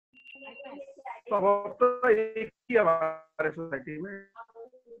स्वभाव तो एक ही हमारे सोसाइटी में।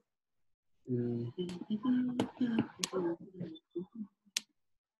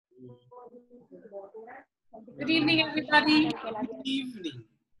 Good evening, everybody. Good evening.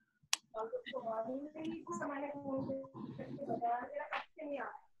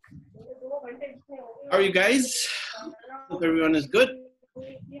 How are you guys? Hope everyone is good.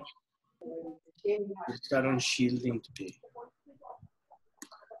 Let's start on shielding today.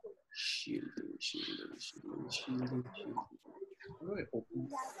 Shielding. How do I open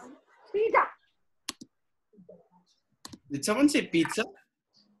this? Pizza. Did someone say pizza?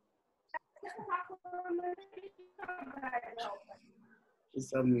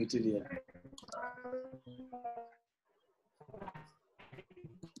 It's unmuted here.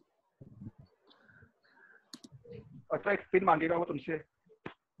 अच्छा एक pin मांगेगा वो तुमसे,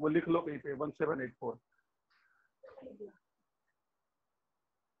 वो लिख लो कहीं पे 1784।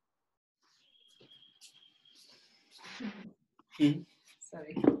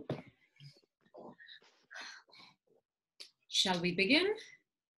 Sorry. Shall we begin?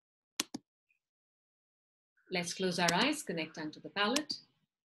 Let's close our eyes, connect onto the palate.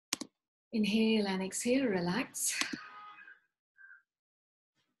 Inhale and exhale, relax.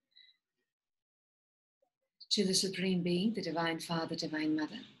 To the Supreme Being, the Divine Father, Divine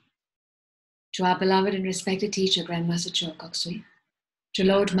Mother. To our beloved and respected teacher, Grandmaster Choa Koksui. To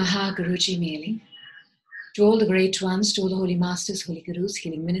Lord Mahaguruji Mailing. To all the great ones, to all the holy masters, holy gurus,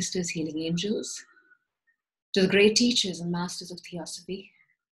 healing ministers, healing angels. To the great teachers and masters of theosophy,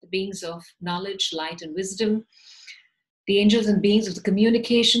 the beings of knowledge, light, and wisdom, the angels and beings of the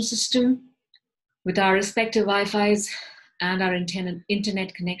communication system, with our respective Wi-Fis and our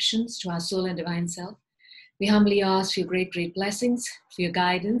internet connections to our soul and divine self. We humbly ask for your great, great blessings, for your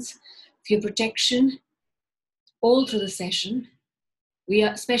guidance, for your protection, all through the session. We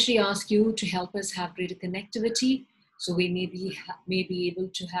especially ask you to help us have greater connectivity, so we may be able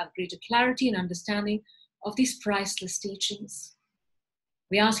to have greater clarity and understanding of these priceless teachings.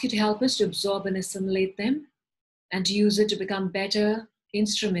 We ask you to help us to absorb and assimilate them, and to use it to become better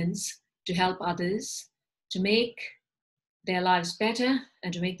instruments to help others, to make their lives better,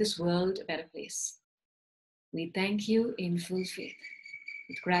 and to make this world a better place. We thank you in full faith.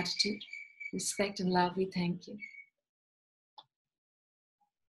 With gratitude, respect, and love, we thank you.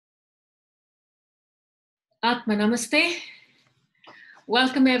 Atma Namaste.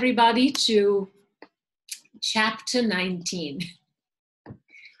 Welcome everybody to chapter 19.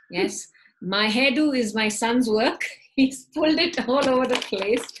 Yes, my hairdo is my son's work. He's pulled it all over the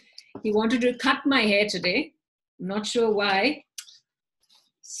place. He wanted to cut my hair today. I'm not sure why.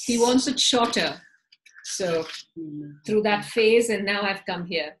 He wants it shorter. So through that phase, and now I've come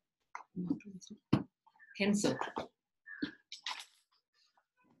here. Pencil.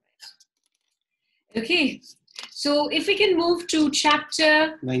 Okay, so if we can move to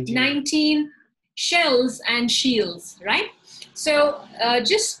chapter 19, shells and shields, right? So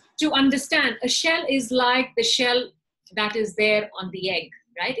just to understand, a shell is like the shell that is there on the egg,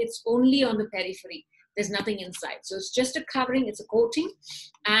 right? It's only on the periphery. There's nothing inside. So it's just a covering, it's a coating.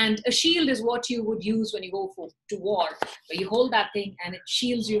 And a shield is what you would use when you go to war. So you hold that thing and it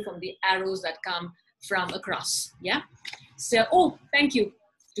shields you from the arrows that come from across, yeah? So, oh, thank you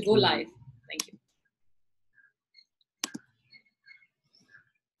to go live. Thank you.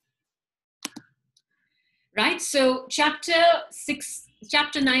 Right, so chapter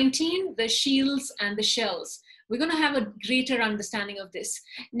 19, the shields and the shells. We're going to have a greater understanding of this.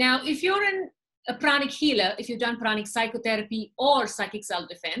 Now, if you're a pranic healer, if you've done pranic psychotherapy or psychic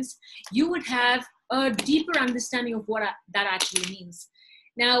self-defense, you would have a deeper understanding of what that actually means.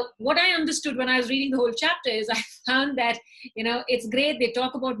 Now, what I understood when I was reading the whole chapter is I found that, you know, it's great. They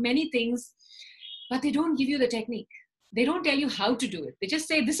talk about many things, but they don't give you the technique. They don't tell you how to do it. They just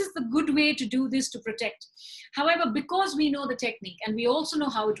say, this is the good way to do this to protect. However, because we know the technique and we also know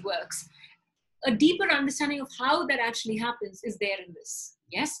how it works, a deeper understanding of how that actually happens is there in this.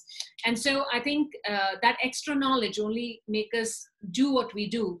 Yes. And so I think that extra knowledge only make us do what we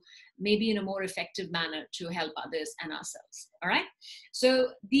do, maybe in a more effective manner to help others and ourselves. All right. So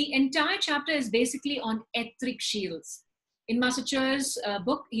the entire chapter is basically on etheric shields. In Master Choa's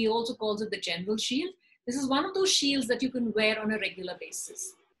book, he also calls it the general shield. This is one of those shields that you can wear on a regular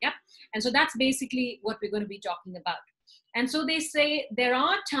basis. Yeah. And so that's basically what we're going to be talking about. And so they say there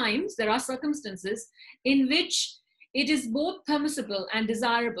are times, there are circumstances in which it is both permissible and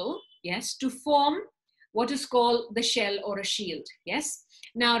desirable, yes, to form what is called the shell or a shield. Yes.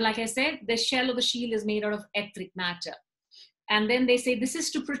 Now, like I said, the shell or the shield is made out of etheric matter. And then they say this is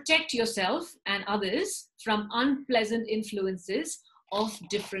to protect yourself and others from unpleasant influences of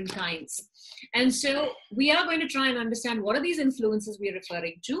different kinds. And so we are going to try and understand what are these influences we're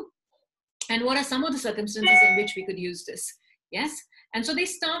referring to, and what are some of the circumstances in which we could use this. Yes. And so they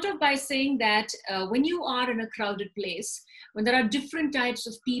start off by saying that when you are in a crowded place, when there are different types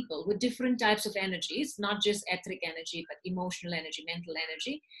of people with different types of energies, not just etheric energy, but emotional energy, mental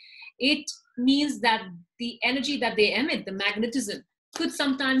energy, it means that the energy that they emit, the magnetism, could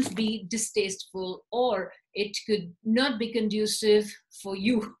sometimes be distasteful, or it could not be conducive for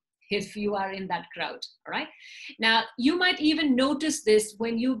you if you are in that crowd. All right. Now, you might even notice this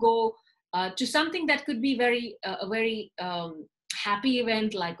when you go to something that could be a very happy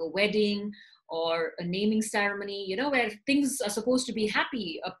event, like a wedding or a naming ceremony, you know, where things are supposed to be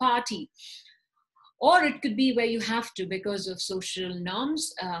happy, a party. Or it could be where you have to, because of social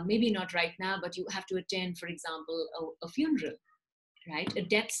norms, maybe not right now, but you have to attend, for example, a funeral, right? A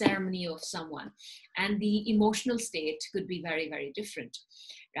death ceremony of someone. And the emotional state could be very, very different,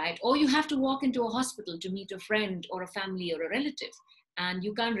 right? Or you have to walk into a hospital to meet a friend or a family or a relative, and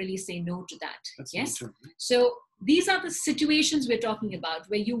you can't really say no to that. That's yes. true. So these are the situations we're talking about,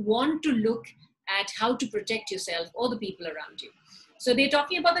 where you want to look at how to protect yourself or the people around you. So they're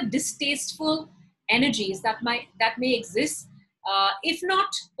talking about the distasteful energies that may exist, if not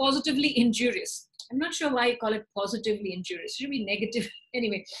positively injurious. I'm not sure why you call it positively injurious. It should be negative.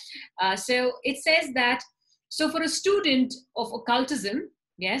 Anyway, so it says that, so for a student of occultism,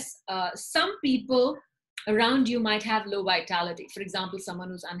 yes, some people around you might have low vitality. For example, someone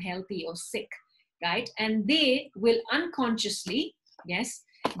who's unhealthy or sick, right? And they will unconsciously, yes,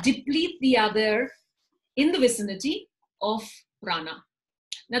 deplete the other in the vicinity of prana.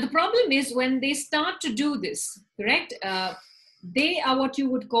 Now, the problem is when they start to do this, correct? They are what you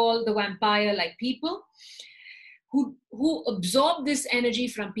would call the vampire-like people who absorb this energy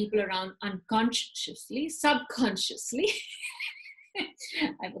from people around unconsciously, subconsciously.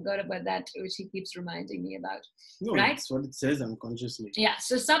 I forgot about that, which he keeps reminding me about. No, right? That's what it says unconsciously. Yeah,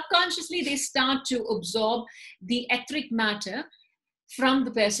 so subconsciously they start to absorb the etheric matter from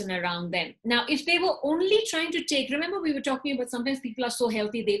the person around them. Now, if they were only trying to take, remember we were talking about sometimes people are so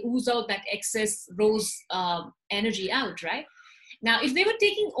healthy, they ooze out that excess rose energy out, right? Now, if they were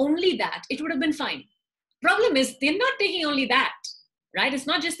taking only that, it would have been fine. Problem is, they're not taking only that, right? It's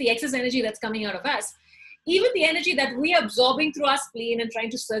not just the excess energy that's coming out of us. Even the energy that we are absorbing through our spleen and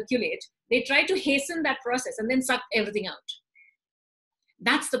trying to circulate, they try to hasten that process and then suck everything out.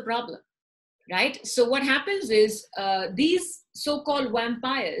 That's the problem, right? So what happens is these so-called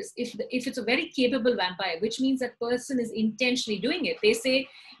vampires, if it's a very capable vampire, which means that person is intentionally doing it, they say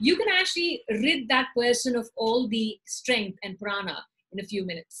you can actually rid that person of all the strength and prana in a few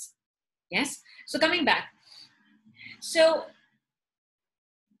minutes. Yes? So coming back. So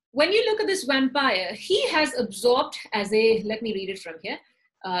when you look at this vampire, he has absorbed as a, let me read it from here,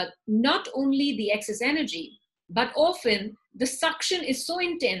 not only the excess energy, but often the suction is so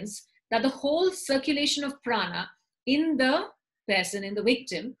intense that the whole circulation of prana in the person, in the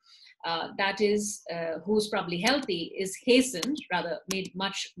victim, that is, who's probably healthy, is hastened, rather made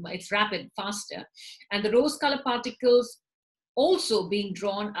it's rapid, faster. And the rose-colored particles also being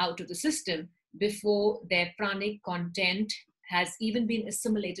drawn out of the system before their pranic content has even been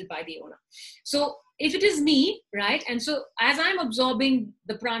assimilated by the owner. So if it is me, right, and so as I'm absorbing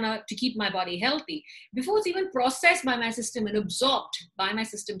the prana to keep my body healthy, before it's even processed by my system and absorbed by my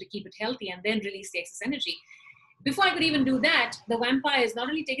system to keep it healthy and then release the excess energy, before I could even do that, the vampire has not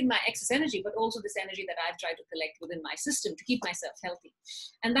only taken my excess energy, but also this energy that I've tried to collect within my system to keep myself healthy.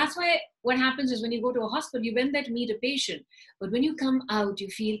 And that's why what happens is when you go to a hospital, you went there to meet a patient, but when you come out, you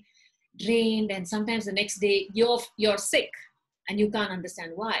feel drained, and sometimes the next day you're sick. And you can't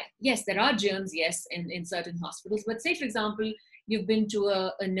understand why. Yes, there are germs, yes, in certain hospitals. But say, for example, you've been to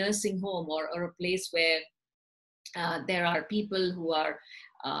a nursing home or a place where there are people who are,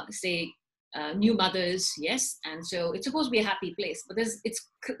 new mothers, yes. And so it's supposed to be a happy place, but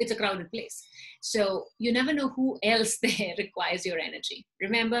it's a crowded place. So you never know who else there requires your energy.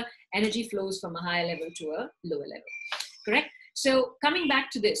 Remember, energy flows from a higher level to a lower level, correct? So coming back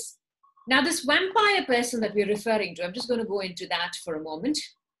to this. Now, this vampire person that we're referring to, I'm just going to go into that for a moment,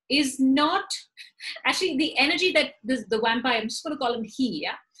 is not actually the energy that the vampire, I'm just going to call him he,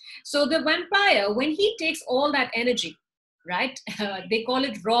 yeah? So the vampire, when he takes all that energy, right, they call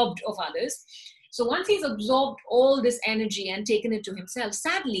it robbed of others. So once he's absorbed all this energy and taken it to himself,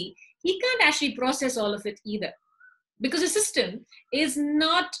 sadly, he can't actually process all of it either, because the system is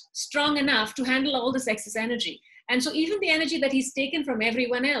not strong enough to handle all this excess energy. And so even the energy that he's taken from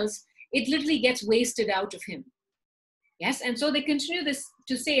everyone else, it literally gets wasted out of him. Yes, and so they continue this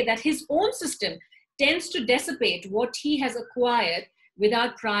to say that his own system tends to dissipate what he has acquired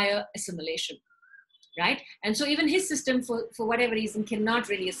without prior assimilation, right? And so even his system, for whatever reason, cannot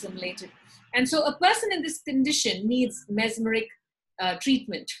really assimilate it. And so a person in this condition needs mesmeric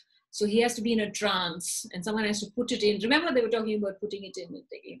treatment. So he has to be in a trance and someone has to put it in. Remember, they were talking about putting it in and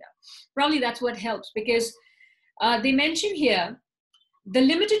taking it out. Probably that's what helps, because they mention here the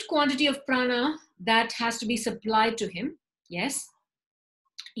limited quantity of prana that has to be supplied to him. Yes,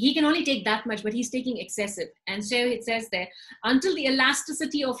 he can only take that much, but he's taking excessive. And so it says there, until the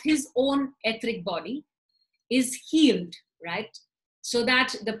elasticity of his own etheric body is healed, right? So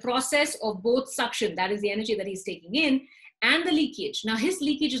that the process of both suction, that is the energy that he's taking in, and the leakage. Now his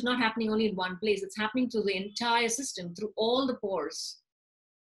leakage is not happening only in one place, it's happening through the entire system, through all the pores.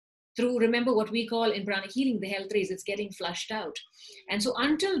 Through, remember what we call in pranic healing, the health rays, it's getting flushed out. And so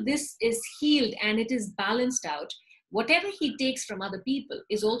until this is healed and it is balanced out, whatever he takes from other people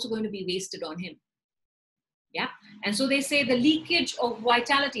is also going to be wasted on him. Yeah. And so they say the leakage of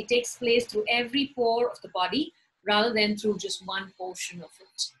vitality takes place through every pore of the body rather than through just one portion of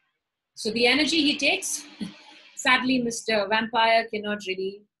it. So the energy he takes, sadly, Mr. Vampire cannot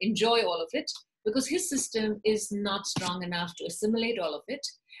really enjoy all of it because his system is not strong enough to assimilate all of it.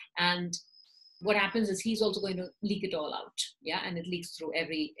 And what happens is he's also going to leak it all out. Yeah. And it leaks through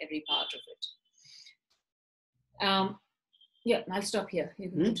every part of it. Yeah, I'll stop here. You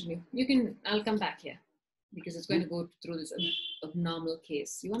can continue. I'll come back here because it's going to go through this abnormal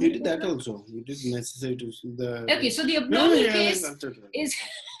case. You did that also. You did necessary to the. Okay, so the abnormal case is.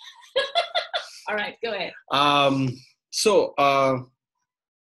 All right, go ahead.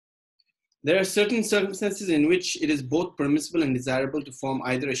 There are certain circumstances in which it is both permissible and desirable to form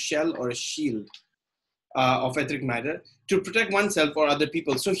either a shell or a shield of etheric matter to protect oneself or other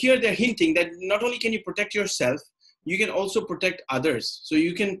people. So here they're hinting that not only can you protect yourself, you can also protect others. So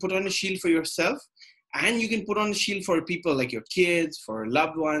you can put on a shield for yourself and you can put on a shield for people like your kids, for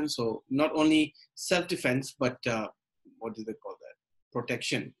loved ones. So not only self-defense, but what do they call that?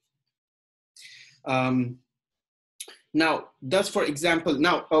 Protection. Now, that's for example.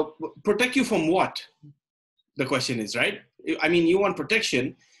 Now, protect you from what? The question is, right? I mean, you want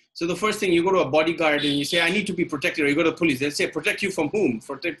protection. So the first thing, you go to a bodyguard and you say, I need to be protected. Or you go to the police. They say, protect you from whom?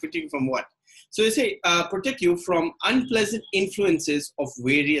 Protect you from what? So they say, protect you from unpleasant influences of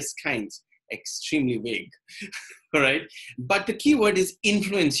various kinds. Extremely vague, all right? But the key word is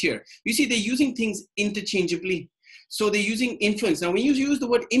influence here. You see, they're using things interchangeably. So they're using influence. Now, when you use the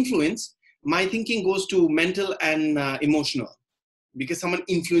word influence, my thinking goes to mental and emotional, because someone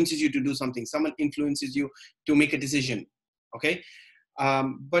influences you to do something. Someone influences you to make a decision, okay?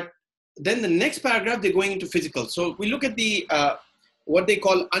 But then the next paragraph, they're going into physical. So we look at the what they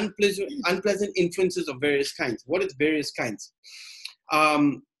call unpleasant influences of various kinds. What is various kinds?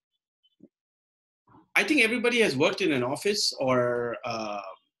 I think everybody has worked in an office or a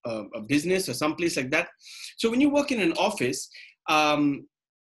business or someplace like that. So when you work in an office,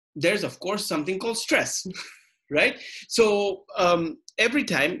 there's of course something called stress, right? So every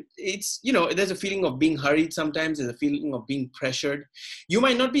time it's, there's a feeling of being hurried. Sometimes there's a feeling of being pressured. You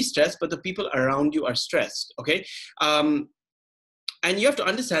might not be stressed, but the people around you are stressed, okay? And you have to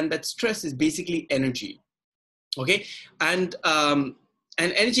understand that stress is basically energy, okay? And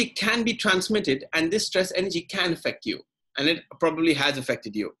energy can be transmitted, and this stress energy can affect you, and it probably has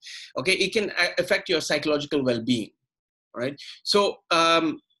affected you, okay? It can affect your psychological well-being, all right? So,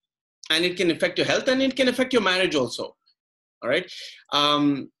 and it can affect your health, and it can affect your marriage also, all right?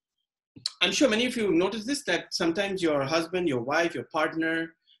 I'm sure many of you notice this, that sometimes your husband, your wife, your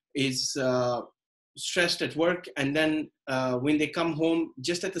partner is stressed at work, and then when they come home,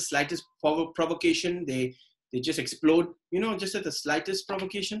 just at the slightest provocation, they just explode, just at the slightest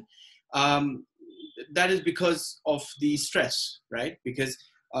provocation. That is because of the stress, right? Because,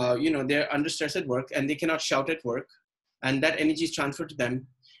 they're under stress at work and they cannot shout at work, and that energy is transferred to them.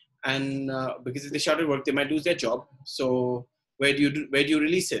 And because if they shout at work, they might lose their job. So where do you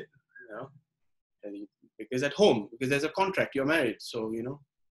release it? Because at home, because there's a contract, you're married. So,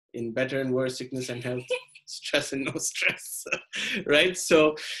 in better and worse, sickness and health, stress and no stress, right?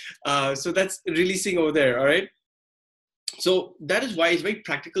 So that's releasing over there, all right? So that is why it's very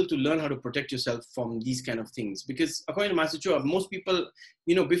practical to learn how to protect yourself from these kind of things. Because according to Master Choa, most people,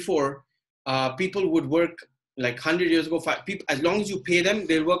 before, people would work like 100 years ago, people, as long as you pay them,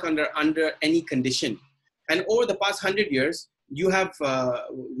 they'll work under any condition. And over the past 100 years, you have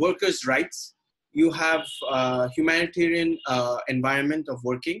workers' rights. You have humanitarian environment of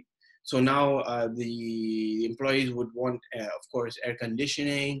working. So now the employees would want, of course, air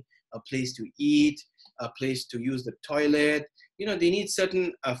conditioning, a place to eat, a place to use the toilet. You know, they need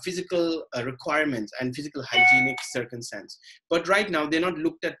certain physical requirements and physical hygienic circumstance. But right now, they're not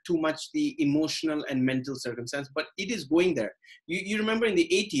looked at too much the emotional and mental circumstance, but it is going there. You remember in the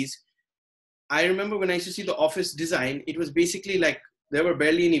 80s, I remember when I used to see the office design, it was basically like there were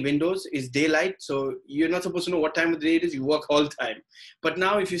barely any windows, it's daylight, so you're not supposed to know what time of the day it is, you work all the time. But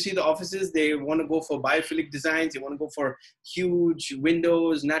now if you see the offices, they want to go for biophilic designs, they want to go for huge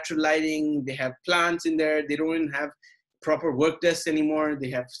windows, natural lighting, they have plants in there, they don't even have proper work desks anymore, they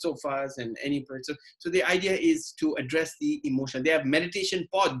have sofas and any person. So the idea is to address the emotion. They have meditation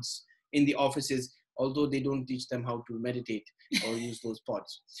pods in the offices, although they don't teach them how to meditate or use those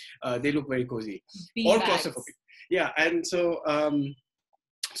pods. They look very cozy. Or claustrophobic. Yeah, and so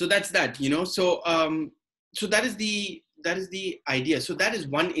so that's that, you know. So so that is the idea. So that is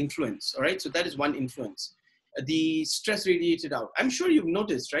one influence, all right? So that is one influence. The stress radiated out. I'm sure you've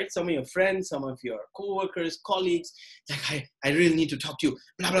noticed, right? Some of your friends, some of your co-workers, colleagues, like, I really need to talk to you,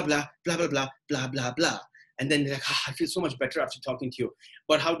 blah, blah, blah, blah, blah, blah, blah, blah, blah. And then they're like, I feel so much better after talking to you.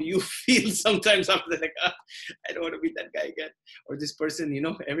 But how do you feel sometimes after like, I don't want to meet that guy again. Or this person, you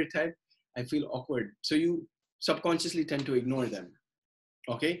know, every time I feel awkward. So you subconsciously tend to ignore them.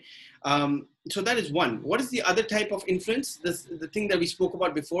 Okay. So that is one. What is the other type of influence? The thing that we spoke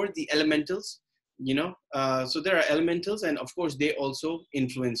about before, the elementals, you know. So there are elementals, and of course they also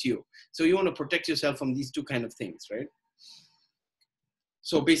influence you. So you want to protect yourself from these two kind of things, right?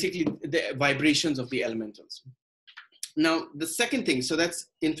 So basically the vibrations of the elementals. Now, the second thing, so that's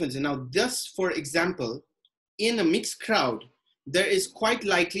influence. Now, thus, for example, in a mixed crowd, there is quite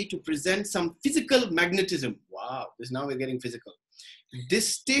likely to present some physical magnetism. Wow, now we're getting physical.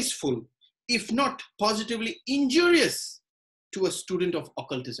 Distasteful, if not positively injurious to a student of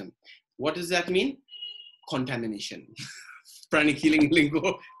occultism. What does that mean? Contamination. Pranic healing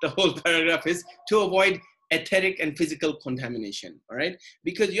lingo, the whole paragraph is to avoid etheric and physical contamination, all right?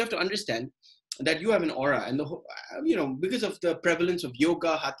 Because you have to understand that you have an aura, and the whole, you know, because of the prevalence of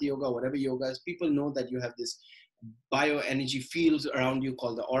yoga, hatha yoga, whatever yoga is, people know that you have this bioenergy fields around you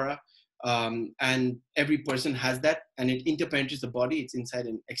called the aura, and every person has that, and it interpenetrates the body. It's inside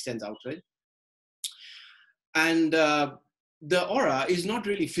and extends outward. And the aura is not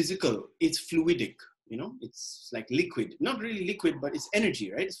really physical; it's fluidic. You know, it's like liquid, not really liquid, but it's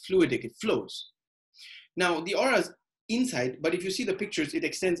energy, right? It's fluidic; it flows. Now, the aura is inside, but if you see the pictures, it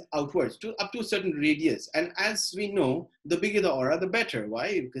extends outwards to up to a certain radius. And as we know, the bigger the aura, the better.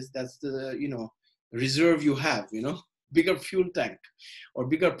 Why? Because that's the, you know, reserve you have, you know, bigger fuel tank or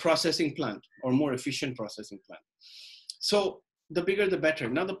bigger processing plant or more efficient processing plant. So the bigger, the better.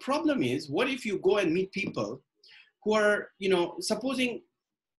 Now, the problem is, what if you go and meet people who are, you know, supposing,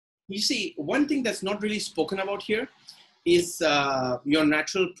 you see, one thing that's not really spoken about here is your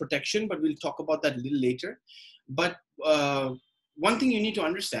natural protection, but we'll talk about that a little later. But one thing you need to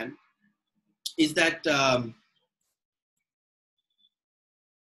understand is that, how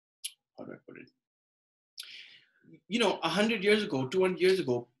do I put it? You know, 100 years ago, 200 years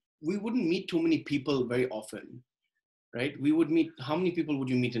ago, we wouldn't meet too many people very often, right? We would meet, how many people would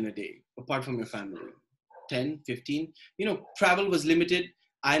you meet in a day, apart from your family? 10, 15? You know, travel was limited.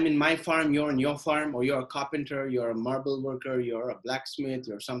 I'm in my farm, you're in your farm, or you're a carpenter, you're a marble worker, you're a blacksmith,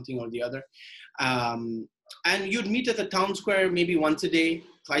 you're something or the other. And you'd meet at the town square maybe once a day,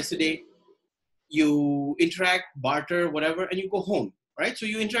 twice a day. You interact, barter, whatever, and you go home, right? So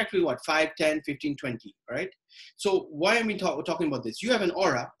you interact with what, 5, 10, 15, 20, right? So why am I talking about this? You have an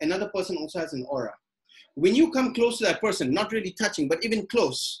aura, another person also has an aura. When you come close to that person, not really touching, but even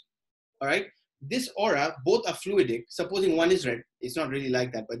close, all right? This aura, both are fluidic. Supposing one is red, it's not really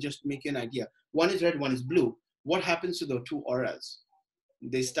like that, but just make you an idea. One is red, one is blue. What happens to the two auras?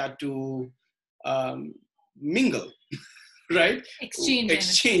 They start to mingle, right?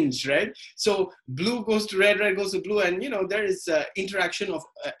 Exchange, right? So blue goes to red, red goes to blue, and you know, there is interaction of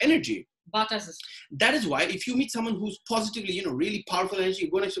energy. That is why if you meet someone who's positively, you know, really powerful energy,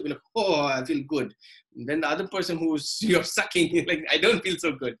 you go next to be like, oh, I feel good. And then the other person who's you're sucking, you're like, I don't feel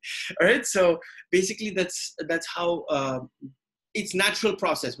so good. All right. So basically that's how it's natural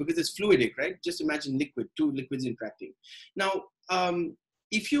process because it's fluidic, right? Just imagine liquid, two liquids interacting. Now,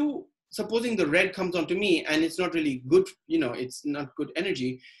 if you, supposing the red comes onto me and it's not really good, you know, it's not good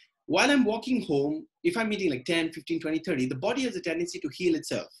energy. While I'm walking home, if I'm meeting like 10, 15, 20, 30, the body has a tendency to heal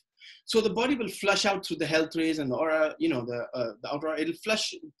itself. So the body will flush out through the health rays and the aura, you know, the outer aura, it'll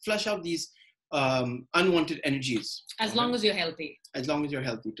flush out these unwanted energies. As long as you're healthy. As long as you're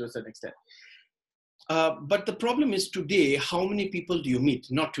healthy to a certain extent. But the problem is today, how many people do you meet?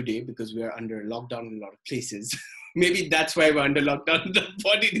 Not today, because we are under lockdown in a lot of places. maybe that's why we're under lockdown. The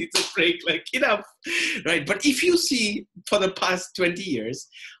body needs a break, like enough, right? But if you see for the past 20 years,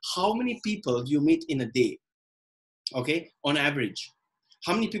 how many people you meet in a day, okay, on average,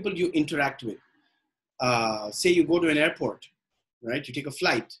 how many people you interact with? Say you go to an airport, right? You take a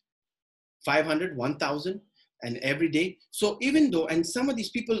flight, 500, 1,000, and every day. So even though, and some of these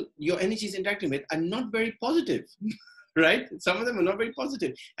people your energy is interacting with are not very positive, right? Some of them are not very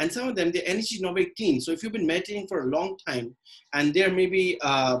positive, and some of them, their energy is not very clean. So if you've been meditating for a long time, and they're maybe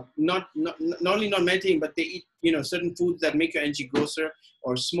not only not meditating, but they eat, certain foods that make your energy grosser,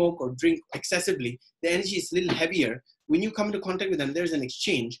 or smoke or drink excessively, the energy is a little heavier. When you come into contact with them, there's an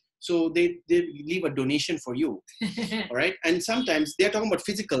exchange. So they leave a donation for you, all right? And sometimes they're talking about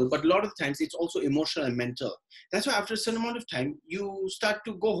physical, but a lot of times it's also emotional and mental. That's why after a certain amount of time, you start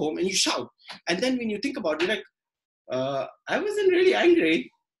to go home and you shout. And then when you think about it, you're like, I wasn't really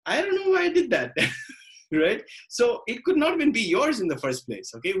angry. I don't know why I did that, right? So it could not even be yours in the first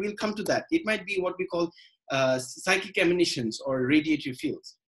place, okay? We'll come to that. It might be what we call psychic emanations or radiatory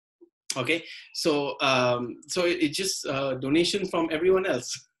fields, okay? So it's just a donation from everyone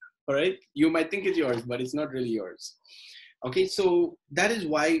else, all right? You might think it's yours, but it's not really yours, okay? So that is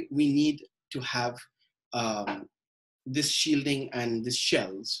why we need to have this shielding and these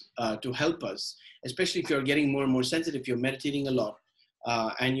shells to help us, especially if you're getting more and more sensitive, you're meditating a lot,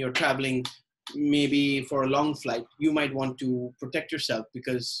 and you're traveling maybe for a long flight. You might want to protect yourself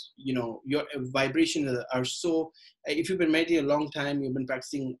because your vibrations are so, if you've been meditating a long time, you've been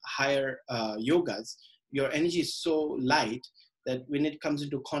practicing higher yogas, your energy is so light that when it comes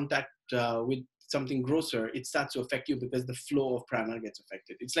into contact with something grosser, it starts to affect you because the flow of prana gets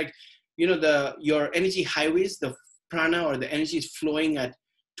affected. It's like, your energy highways, the prana or the energy is flowing at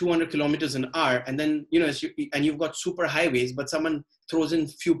 200 kilometers an hour, and then and you've got super highways, but someone throws in a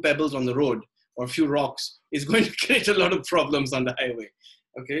few pebbles on the road or a few rocks, is going to create a lot of problems on the highway.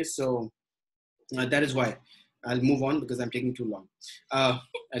 Okay, so that is why I'll move on because I'm taking too long,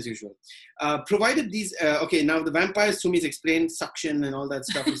 as usual. Provided these, okay, now the vampires, Sumi's explained, suction and all that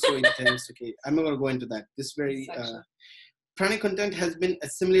stuff is so intense. Okay, I'm not going to go into that. This very pranic content has been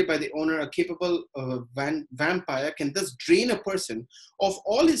assimilated by the owner. A capable vampire can thus drain a person of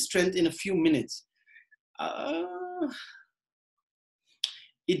all his strength in a few minutes.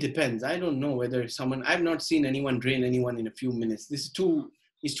 It depends. I don't know whether I've not seen anyone drain anyone in a few minutes. This is too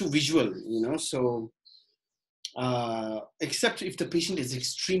visual, so except if the patient is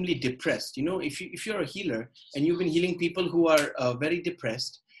extremely depressed. If you're a healer and you've been healing people who are very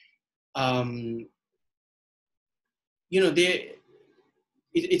depressed,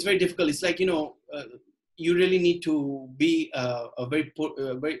 it's very difficult. It's like, you really need to be a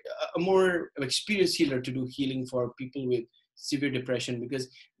more experienced healer to do healing for people with severe depression, because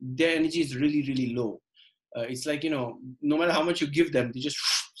their energy is really, really low. It's like, no matter how much you give them, they just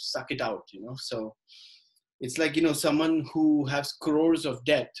suck it out, So it's like, someone who has crores of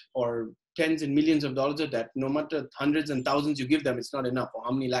debt or tens and millions of dollars of debt, no matter hundreds and thousands you give them, it's not enough. Or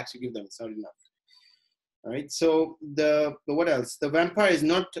how many lakhs you give them, it's not enough. All right. So what else? The vampire is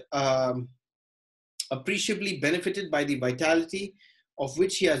not appreciably benefited by the vitality of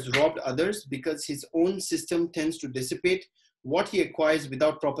which he has robbed others, because his own system tends to dissipate what he acquires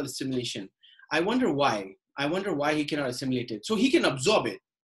without proper assimilation. I wonder why. He cannot assimilate it. So he can absorb it.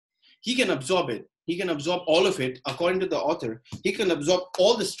 He can absorb all of it. According to the author, he can absorb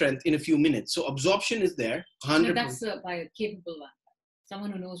all the strength in a few minutes. So absorption is there. 100%. No, that's by a capable vampire.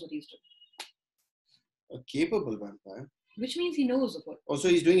 Someone who knows what he's doing. A capable vampire? Which means he knows of what. Oh, so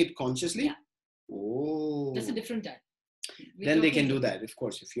he's doing it consciously? Yeah. Oh. That's a different type. Then they can do that, of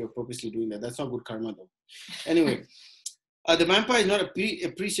course, if you're purposely doing that. That's not good karma, though. Anyway, the vampire is not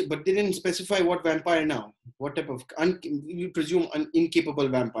appreciated, but they didn't specify what vampire now. What type of, you presume an incapable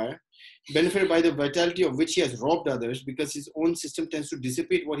vampire, benefited by the vitality of which he has robbed others, because his own system tends to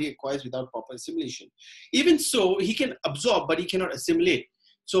dissipate what he acquires without proper assimilation. Even so, he can absorb, but he cannot assimilate.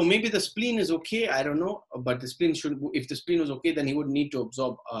 So maybe the spleen is okay, I don't know, but the spleen if the spleen was okay, then he would need to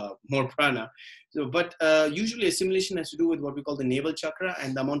absorb more prana. So, but usually assimilation has to do with what we call the navel chakra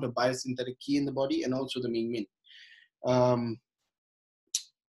and the amount of biosynthetic ki in the body, and also the Ming Min.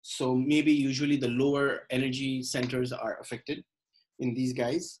 So maybe usually the lower energy centers are affected in these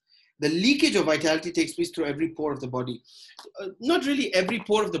guys. The leakage of vitality takes place through every pore of the body. Not really every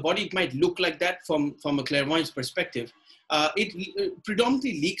pore of the body. It might look like that from a clairvoyant's perspective. It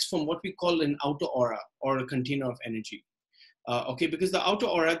predominantly leaks from what we call an outer aura or a container of energy. Okay, because the outer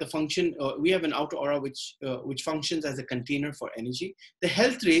aura, the function, we have an outer aura which functions as a container for energy. The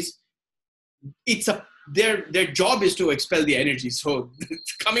health rays, their job is to expel the energy. So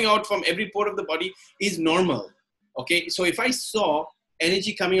coming out from every pore of the body is normal. Okay, so if I saw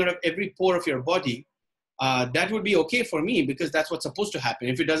energy coming out of every pore of your body, that would be okay for me, because that's what's supposed to happen.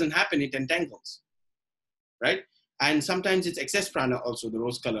 If it doesn't happen, it entangles, right? And sometimes it's excess prana also, the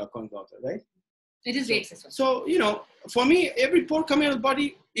rose color comes out, right? It is the excess one. So, you know, for me, every pore coming out of the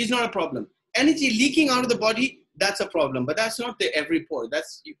body is not a problem. Energy leaking out of the body, that's a problem. But that's not the every pore.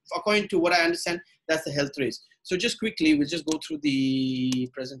 That's, according to what I understand, that's the health race. So just quickly, we'll just go through the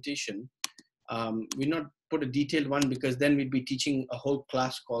presentation. We'll not put a detailed one, because then we'd be teaching a whole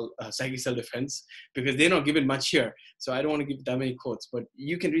class called psychic self-defense, because they're not given much here. So I don't want to give that many quotes, but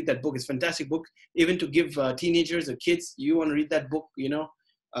you can read that book. It's a fantastic book. Even to give teenagers or kids, you want to read that book, you know,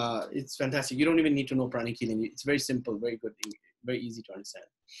 it's fantastic. You don't even need to know pranic healing. It's very simple, very good, very easy to understand.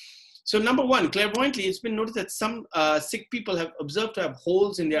 So number one, clairvoyantly, it's been noticed that some sick people have observed to have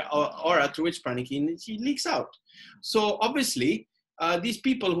holes in their aura through which pranic energy leaks out. So obviously, these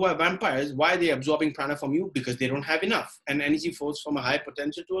people who are vampires, why are they absorbing prana from you? Because they don't have enough. And energy flows from a high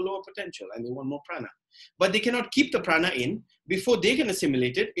potential to a lower potential, and they want more prana. But they cannot keep the prana in. Before they can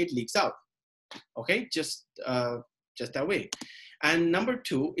assimilate it, it leaks out. Okay, just that way. And number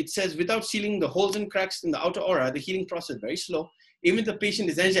two, it says, without sealing the holes and cracks in the outer aura, the healing process is very slow. Even if the patient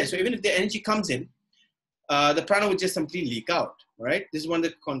is energized, so even if the energy comes in, the prana would just simply leak out, right? This is one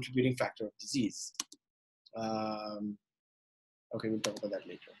of the contributing factor of disease. Okay, we'll talk about that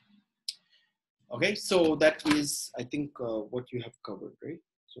later. Okay, so that is, I think, what you have covered, right?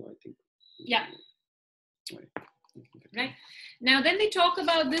 So I think. Yeah. Right. Now, then they talk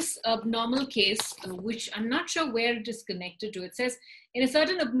about this abnormal case, which I'm not sure where it is connected to. It says, in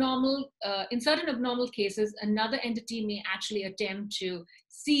certain abnormal cases, another entity may actually attempt to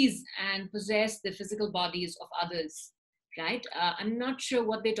seize and possess the physical bodies of others. Right? I'm not sure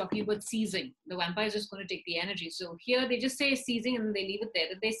what they're talking about seizing. The vampire is just going to take the energy. So here they just say seizing and they leave it there.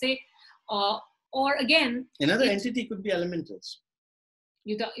 Then they say, or again, another entity could be elementals.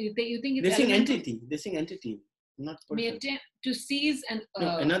 You think it's they're saying entity. They're saying entity, not person. May attempt to seize and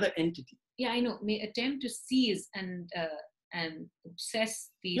no, another entity. Yeah, I know. May attempt to seize and obsess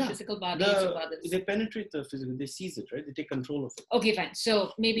the physical bodies of others. They penetrate the physical. They seize it, right? They take control of it. Okay, fine.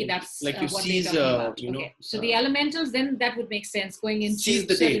 So maybe that's like you what seize, they're talking about. you know. Okay. So the elementals, then that would make sense going into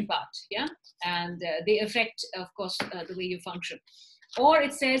the certain part, yeah, and they affect, of course, the way you function. Or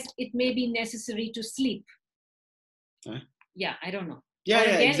it says it may be necessary to sleep. Huh? Yeah, I don't know. Yeah, or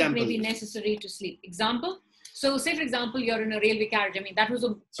again, example. It may be necessary to sleep. Example. So say, for example, you're in a railway carriage. I mean, that was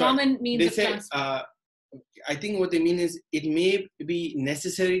a common means of transport. I think what they mean is it may be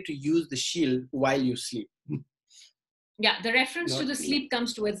necessary to use the shield while you sleep. Yeah, the reference to the sleep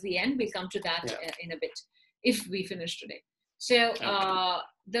comes towards the end. We'll come to that in a bit, if we finish today. So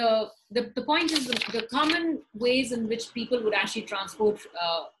the point is the common ways in which people would actually transport,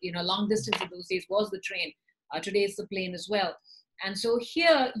 long distance in those days was the train. Today it's the plane as well. And so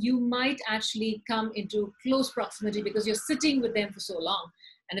here you might actually come into close proximity because you're sitting with them for so long.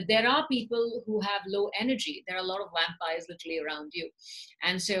 And if there are people who have low energy, there are a lot of vampires literally around you.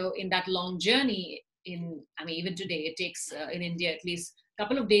 And so in that long journey, even today, it takes in India at least a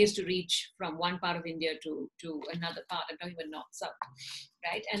couple of days to reach from one part of India to another part. I'm talking about north, south,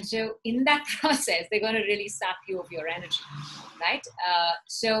 right? And so in that process, they're going to really sap you of your energy, right?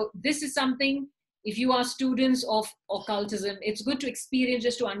 So this is something, if you are students of occultism, it's good to experience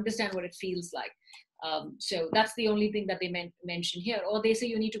just to understand what it feels like. So that's the only thing that they mention here. Or they say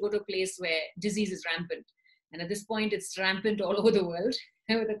you need to go to a place where disease is rampant. And at this point, it's rampant all over the world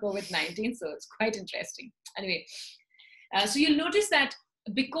with the COVID-19. So it's quite interesting. Anyway, so you'll notice that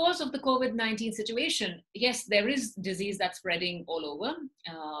because of the COVID-19 situation, yes, there is disease that's spreading all over.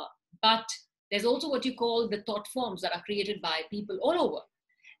 But there's also what you call the thought forms that are created by people all over.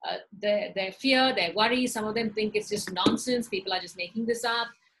 Their fear, their worry, some of them think it's just nonsense. People are just making this up.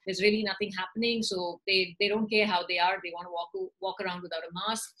 There's really nothing happening. So they don't care how they are. They want to walk around without a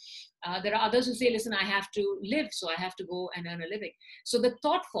mask. There are others who say, listen, I have to live, so I have to go and earn a living. So the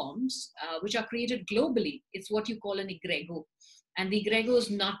thought forms, which are created globally, it's what you call an egregore. And the egregore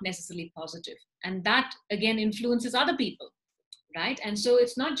is not necessarily positive. And that, again, influences other people. Right? And so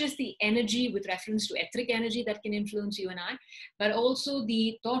it's not just the energy with reference to etheric energy that can influence you and I, but also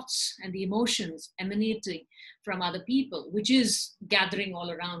the thoughts and the emotions emanating from other people, which is gathering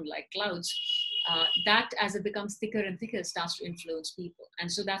all around like clouds. That, as it becomes thicker and thicker, starts to influence people. And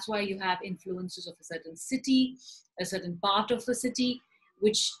so that's why you have influences of a certain city, a certain part of the city,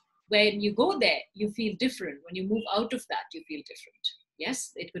 which when you go there, you feel different. When you move out of that, you feel different.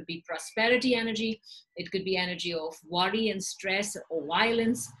 Yes, it could be prosperity energy. It could be energy of worry and stress or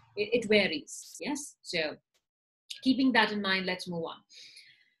violence. It varies. Yes. So keeping that in mind, let's move on.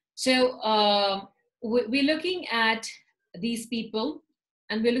 So we're looking at these people,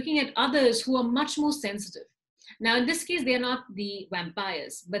 and we're looking at others who are much more sensitive. Now, in this case, they're not the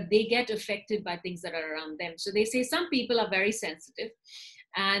vampires, but they get affected by things that are around them. So they say some people are very sensitive,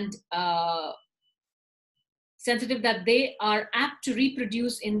 and sensitive that they are apt to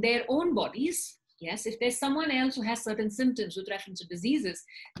reproduce in their own bodies. Yes, if there's someone else who has certain symptoms with reference to diseases,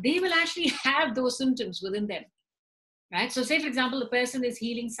 they will actually have those symptoms within them, right? So say, for example, the person is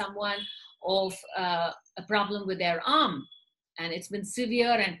healing someone of a problem with their arm, and it's been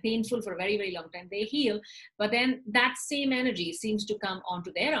severe and painful for a very, very long time. They heal, but then that same energy seems to come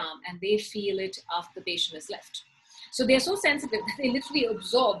onto their arm, and they feel it after the patient is left. So they're so sensitive that they literally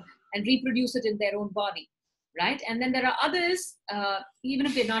absorb and reproduce it in their own body, right? And then there are others, even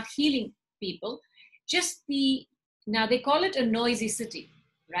if they're not healing people, just now they call it a noisy city,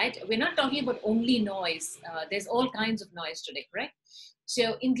 right? We're not talking about only noise. There's all kinds of noise today, correct?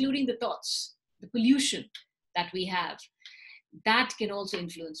 So including the thoughts, the pollution that we have, that can also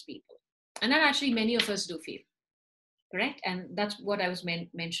influence people. And that actually many of us do feel, correct? And that's what I was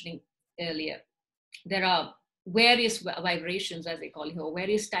mentioning earlier. There are various vibrations, as they call it, or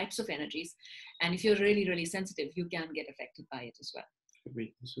various types of energies. And if you're really, really sensitive, you can get affected by it as well.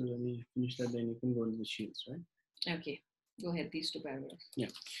 Wait, so let me finish that, then you can go to the shields, right? Okay, go ahead, these two paragraphs. Yeah.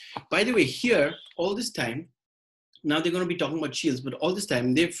 By the way, here, all this time, now they're going to be talking about shields, but all this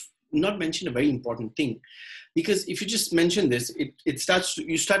time, they've not mentioned a very important thing. Because if you just mention this,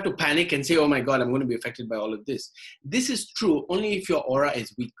 you start to panic and say, oh my God, I'm going to be affected by all of this. This is true only if your aura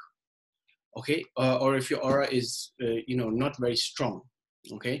is weak, okay? Or if your aura is, not very strong,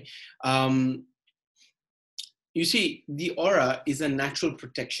 okay? You see, the aura is a natural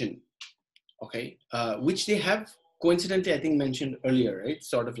protection, okay? Which they have coincidentally, I think, mentioned earlier, right?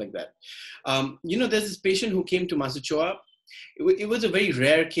 Sort of like that. There's this patient who came to Master Choa. It was a very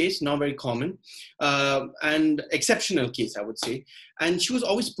rare case, not very common, and exceptional case, I would say. And she was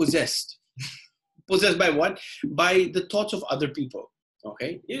always possessed. Possessed by what? By the thoughts of other people,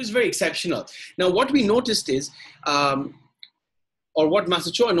 okay? It was very exceptional. Now, what we noticed is, or what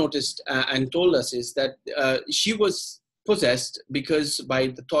Master Choa noticed and told us is that she was possessed because by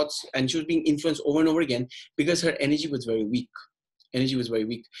the thoughts, and she was being influenced over and over again because her energy was very weak. Energy was very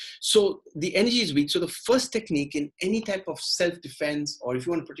weak. So the energy is weak. So the first technique in any type of self-defense, or if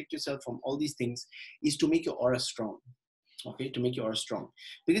you want to protect yourself from all these things, is to make your aura strong. Okay, to make your aura strong.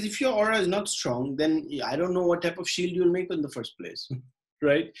 Because if your aura is not strong, then I don't know what type of shield you'll make in the first place.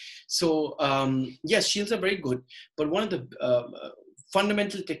 Right? So yes, shields are very good, but one of the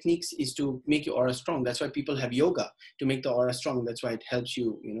fundamental techniques is to make your aura strong. That's why people have yoga, to make the aura strong. That's why it helps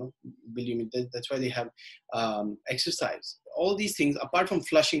you, believe me, that's why they have exercise. All these things, apart from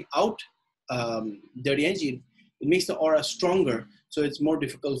flushing out dirty energy, it makes the aura stronger. So it's more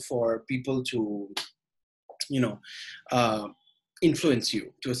difficult for people to, influence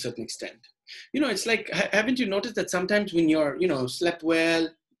you to a certain extent. It's like, haven't you noticed that sometimes when you're, slept well,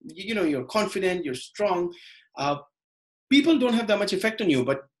 you're confident, you're strong, people don't have that much effect on you.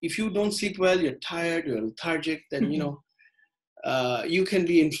 But if you don't sleep well, you're tired, you're lethargic, then, you can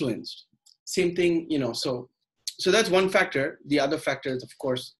be influenced. Same thing, so that's one factor. The other factor is, of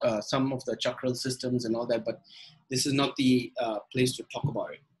course, some of the chakral systems and all that, but this is not the place to talk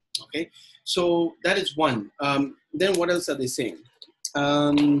about it. Okay, so that is one. Then what else are they saying?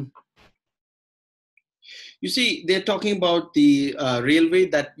 You see, they're talking about the railway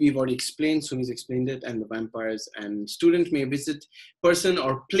that we've already explained. Suni's explained it, and the vampires. And students may visit person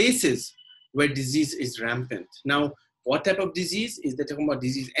or places where disease is rampant. Now, what type of disease? Is they talking about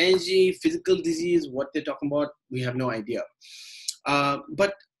disease energy, physical disease? What they're talking about, we have no idea.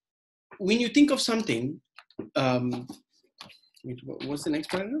 But when you think of something, what's the next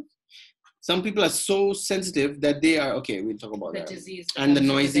paragraph? Some people are so sensitive that they are, okay, we'll talk about the that. Disease and the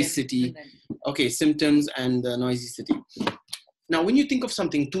noisy city. Okay, symptoms and the noisy city. Now, when you think of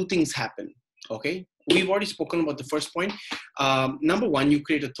something, two things happen, okay? We've already spoken about the first point. Number one, you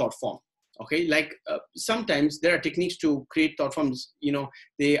create a thought form, okay? Like sometimes there are techniques to create thought forms.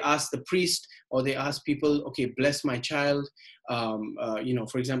 They ask the priest or they ask people, okay, bless my child.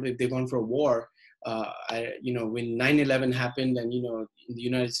 For example, if they've gone for a war, when 9/11 happened and, in the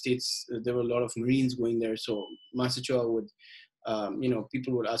United States, there were a lot of Marines going there. So Master Choa would,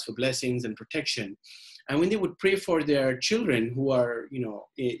 people would ask for blessings and protection. And when they would pray for their children who are,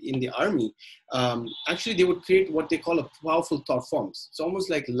 in the army, actually they would create what they call a powerful thought forms. It's almost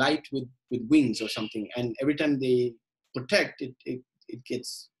like light with wings or something. And every time they protect, it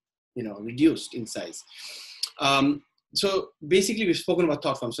gets, reduced in size. So basically, we've spoken about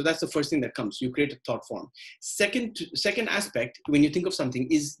thought form. So that's the first thing that comes. You create a thought form. Second aspect, when you think of something,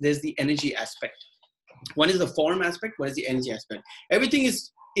 is there's the energy aspect. One is the form aspect, one is the energy aspect. Everything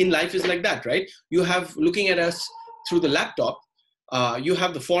is in life is like that, right? You have, looking at us through the laptop, you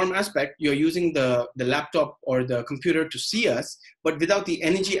have the form aspect, you're using the laptop or the computer to see us, but without the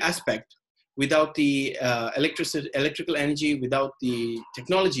energy aspect, without the electrical energy, without the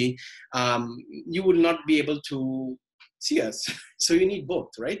technology, you will not be able to see us. So you need both,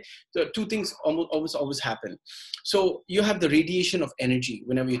 right? So two things always happen. So you have the radiation of energy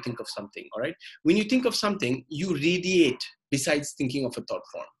whenever you think of something, all right? When you think of something, you radiate besides thinking of a thought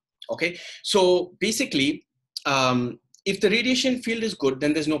form, okay? So basically, if the radiation field is good,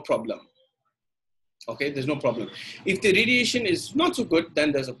 then there's no problem, okay? There's no problem. If the radiation is not so good,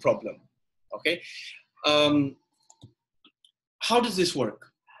 then there's a problem, okay? How does this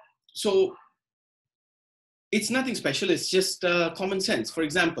work? So it's nothing special. It's just common sense. For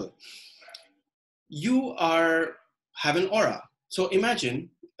example, you have an aura. So imagine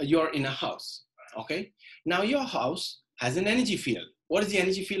you're in a house, okay? Now your house has an energy field. What is the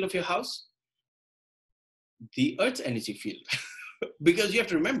energy field of your house? The Earth's energy field. Because you have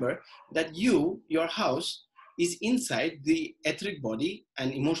to remember that your house is inside the etheric body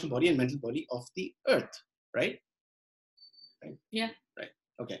and emotional body and mental body of the Earth, right? Right? Yeah. Right.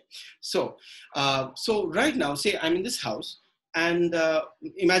 Okay. So, so right now, say I'm in this house, and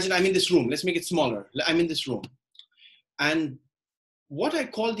imagine I'm in this room. Let's make it smaller. I'm in this room, and what I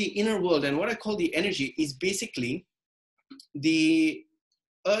call the inner world and what I call the energy is basically the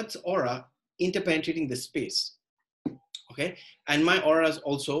Earth's aura interpenetrating the space. Okay, and my aura is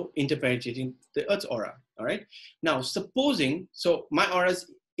also interpenetrating the Earth's aura. All right. Now, supposing, so my aura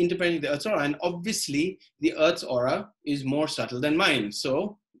is interpenetrating the Earth's aura, and obviously the Earth's aura is more subtle than mine,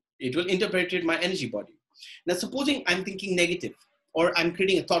 so it will interpenetrate my energy body. Now, supposing I'm thinking negative, or I'm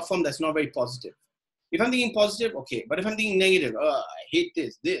creating a thought form that's not very positive. If I'm thinking positive, okay, but if I'm thinking negative, oh, I hate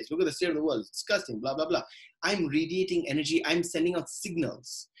this, look at the state of the world, it's disgusting, blah, blah, blah. I'm radiating energy, I'm sending out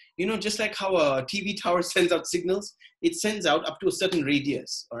signals. You know, just like how a TV tower sends out signals, it sends out up to a certain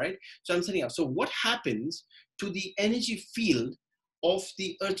radius, all right? So I'm sending out. So what happens to the energy field of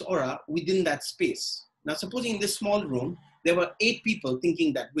the Earth's aura within that space? Now, supposing in this small room, there were 8 people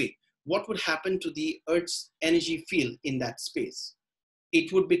thinking that way. What would happen to the Earth's energy field in that space?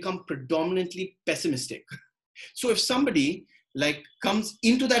 It would become predominantly pessimistic. So if somebody like comes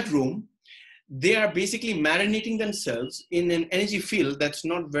into that room, they are basically marinating themselves in an energy field that's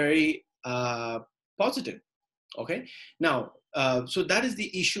not very positive. Okay. Now, so that is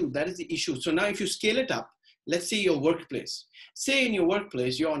the issue. That is the issue. So now if you scale it up, let's say your workplace. Say in your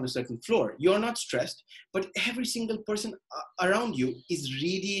workplace, you're on a certain floor. You're not stressed, but every single person around you is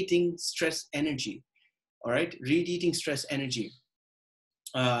radiating stress energy. All right. Radiating stress energy.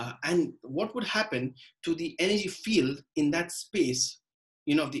 And what would happen to the energy field in that space,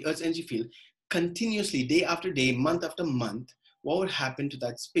 you know, the Earth's energy field, continuously, day after day, month after month? What would happen to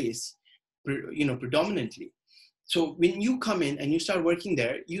that space, you know, predominantly? So when you come in and you start working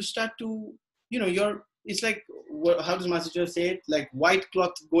there, you start to, you know, it's like, how does Master say it? Like white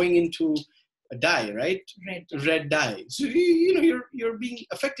cloth going into a dye, right? Red dye. So, you know, you're being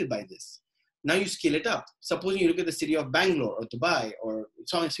affected by this. Now you scale it up. Supposing you look at the city of Bangalore or Dubai or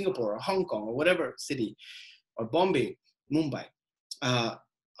Singapore or Hong Kong or whatever city, or Bombay, Mumbai.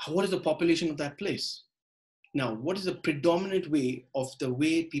 What is the population of that place? Now, what is the predominant way of the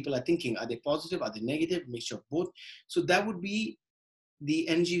way people are thinking? Are they positive? Are they negative? Mixture of both. So that would be the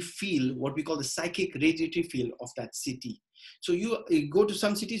energy field, what we call the psychic radiatory field of that city. So you go to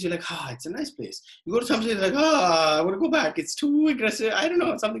some cities, you're like, it's a nice place. You go to some cities, like, I want to go back. It's too aggressive. I don't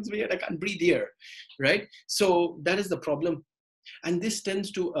know, something's weird. I can't breathe here, right? So that is the problem. And this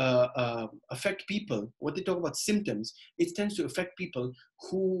tends to affect people. What they talk about symptoms, it tends to affect people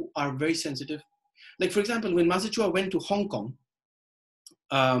who are very sensitive. Like, for example, when Master Chua went to Hong Kong,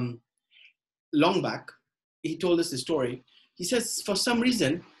 long back, he told us the story. He says, for some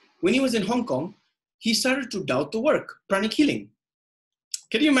reason, when he was in Hong Kong, he started to doubt the work, pranic healing.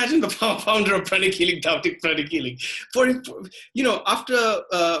 Can you imagine the founder of pranic healing doubting pranic healing? You know, after,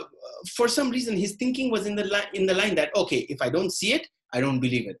 for some reason, his thinking was in the line that, okay, if I don't see it, I don't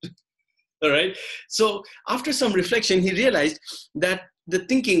believe it. All right. So after some reflection, he realized that the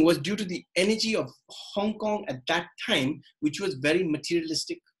thinking was due to the energy of Hong Kong at that time, which was very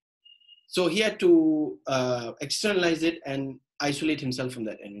materialistic. So he had to externalize it and isolate himself from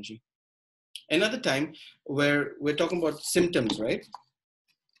that energy. Another time where we're talking about symptoms, right?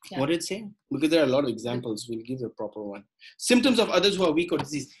 Yeah. What did it say? Because there are a lot of examples. We'll give the proper one. Symptoms of others who are weak or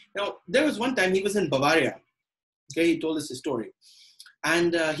diseased. Now, there was one time he was in Bavaria. Okay, he told us a story.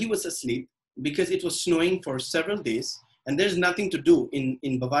 And he was asleep because it was snowing for several days. And there's nothing to do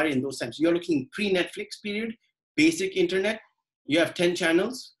in Bavaria in those times. You're looking pre-Netflix period, basic internet. You have 10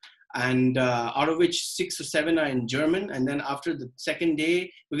 channels, and out of which 6 or 7 are in German. And then after the second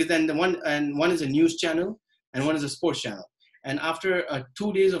day, because then one is a news channel and one is a sports channel. And after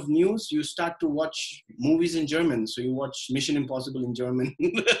 2 days of news, you start to watch movies in German. So you watch Mission Impossible in German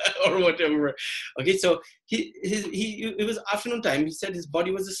or whatever. Okay, so it was afternoon time. He said his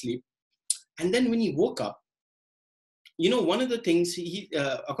body was asleep. And then when he woke up, one of the things,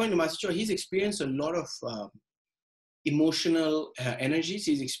 according to Master Cho, he's experienced a lot of emotional energies.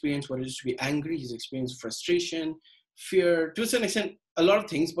 He's experienced what it is to be angry. He's experienced frustration, fear, to a certain extent, a lot of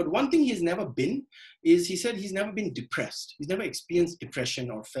things. But one thing he's never been is, he said he's never been depressed. He's never experienced depression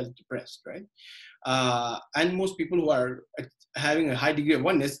or felt depressed, right? And most people who are having a high degree of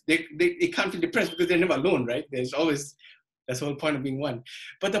oneness, they can't feel depressed because they're never alone, right? There's always, that's the whole point of being one.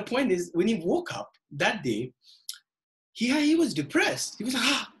 But the point is, when he woke up that day, he was depressed. He was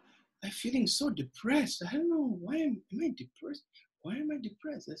like, I'm feeling so depressed. I don't know, why am I depressed? Why am I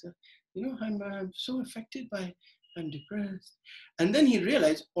depressed? I said, I'm so affected by, I'm depressed. And then he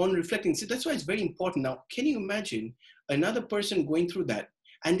realized on reflecting, so that's why it's very important. Now, can you imagine another person going through that,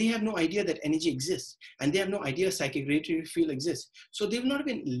 and they have no idea that energy exists, and they have no idea psychic radiatory field exists. So they will not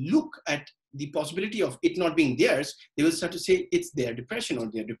even look at the possibility of it not being theirs. They will start to say it's their depression or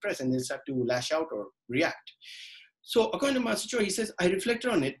they're depressed, and they'll start to lash out or react. So according to Master Cho, he says, I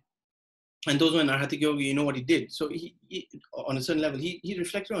reflected on it. And those who are in Arhatic Yoga, you know what he did. So he on a certain level, he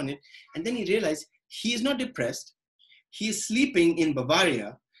reflected on it. And then he realized he is not depressed. He is sleeping in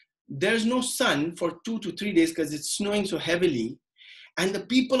Bavaria. There's no sun for 2 to 3 days because it's snowing so heavily. And the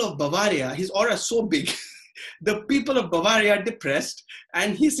people of Bavaria, his aura is so big. The people of Bavaria are depressed.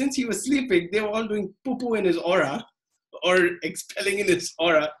 And since he was sleeping, they were all doing poo-poo in his aura, or expelling in his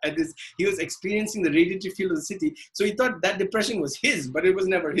aura. He was experiencing the radiatory field of the city. So he thought that depression was his, but it was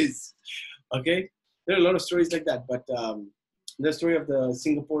never his. Okay, there are a lot of stories like that. But the story of the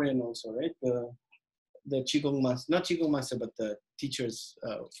Singaporean also, right? The Qigong master, not Qigong master, but the teachers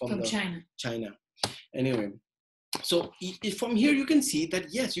from China. Anyway, so from here you can see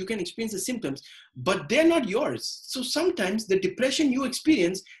that yes, you can experience the symptoms, but they're not yours. So sometimes the depression you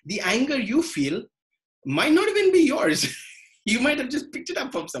experience, the anger you feel, might not even be yours. You might have just picked it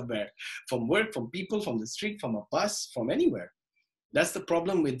up from somewhere, from work, from people, from the street, from a bus, from anywhere. That's the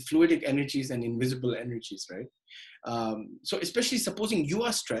problem with fluidic energies and invisible energies, right? So especially supposing you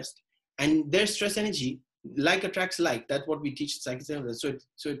are stressed and their stress energy, like attracts like, that's what we teach psychotherapy.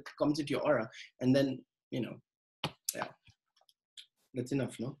 So it comes into your aura, and then, yeah, that's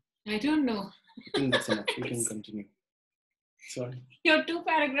enough, no? I don't know. I think that's enough. You can continue. Sorry. Your 2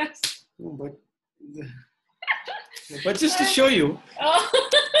 paragraphs. No, but just to show you. Oh.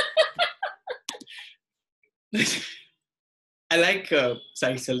 I like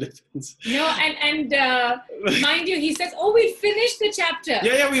psychic self-defense. No, and mind you, he says, we finished the chapter.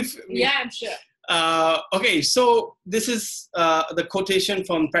 Yeah, yeah, I'm sure. Okay, so this is the quotation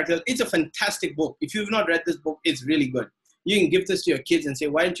from Practical. It's a fantastic book. If you've not read this book, it's really good. You can give this to your kids and say,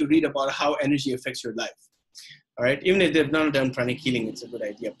 why don't you read about how energy affects your life? All right, even if they've not done pranic healing, it's a good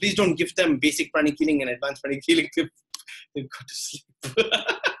idea. Please don't give them basic pranic healing and advanced pranic healing. They'll go to sleep.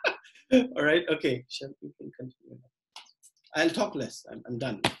 All right, okay, we can continue. I'll talk less. I'm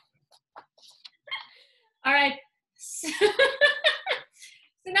done. All right. So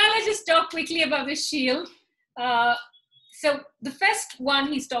now let's just talk quickly about the shield. So the first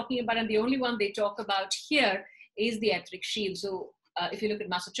one he's talking about, and the only one they talk about here, is the etheric shield. So if you look at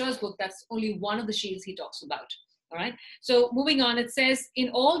Master Cho's book, that's only one of the shields he talks about. All right. So moving on, it says, in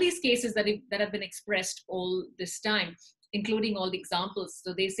all these cases that have been expressed all this time, including all the examples,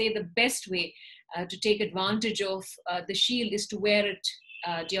 so they say the best way to take advantage of the shield is to wear it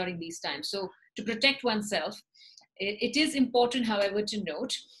during these times. So to protect oneself, it is important, however, to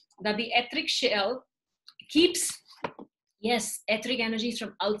note that the etheric shell keeps, yes, etheric energies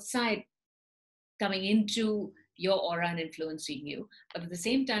from outside coming into your aura and influencing you. But at the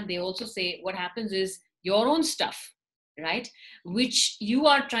same time, they also say what happens is your own stuff, right, which you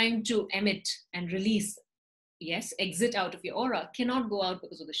are trying to emit and release, yes, exit out of your aura, cannot go out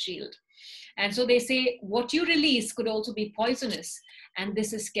because of the shield. And so they say what you release could also be poisonous, and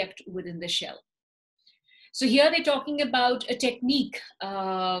this is kept within the shell. So here they're talking about a technique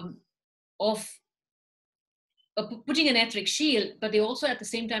of putting an etheric shield, but they also at the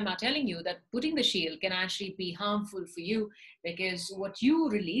same time are telling you that putting the shield can actually be harmful for you, because what you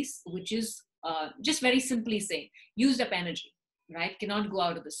release, which is just very simply saying, used up energy, right, cannot go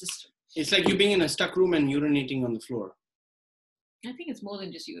out of the system. It's like you being in a stuck room and urinating on the floor. I think it's more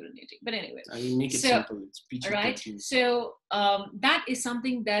than just urinating, but anyway. I mean, make it simple. It's peachy right. peachy. So that is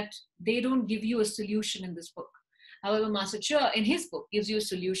something that they don't give you a solution in this book. However, Master Chia in his book gives you a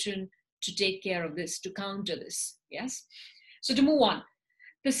solution to take care of this, to counter this. Yes. So to move on,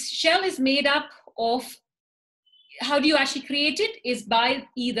 the shell is made up of, how do you actually create it? Is by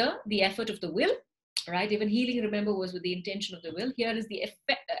either the effort of the will, right? Even healing, remember, was with the intention of the will. Here is the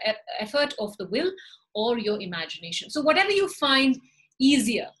effort of the will or your imagination. So whatever you find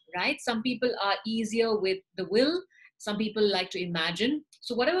easier, right? Some people are easier with the will. Some people like to imagine.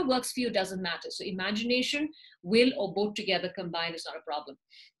 So whatever works for you doesn't matter. So imagination, will, or both together combined is not a problem.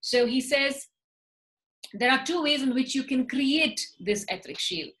 So he says, there are two ways in which you can create this etheric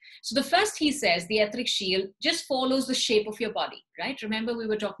shield. So the first, he says, the etheric shield just follows the shape of your body, right? Remember, we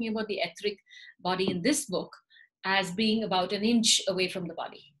were talking about the etheric body in this book as being about an inch away from the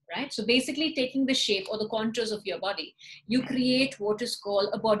body, right? So basically taking the shape or the contours of your body, you create what is called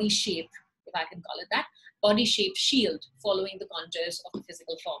a body shape, if I can call it that, body shape shield following the contours of the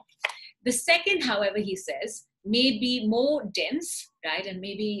physical form. The second, however, he says, may be more dense, right, and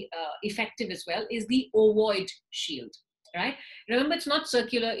maybe effective as well, is the ovoid shield, right? Remember, it's not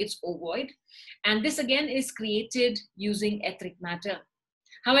circular, it's ovoid. And this again is created using etheric matter.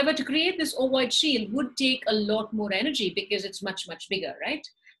 However, to create this ovoid shield would take a lot more energy because it's much, much bigger, right?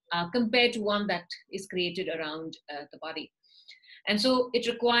 Compared to one that is created around the body. And so it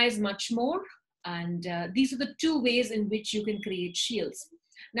requires much more. And these are the two ways in which you can create shields.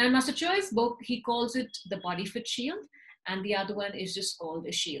 Now, in Master Chia's book, he calls it the body fit shield, and the other one is just called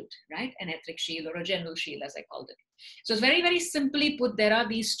a shield, right? An etheric shield or a general shield, as I called it. So it's very, very simply put, there are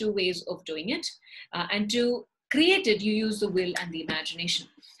these two ways of doing it. And to create it, you use the will and the imagination.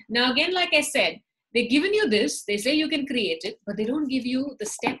 Now, again, like I said, they've given you this, they say you can create it, but they don't give you the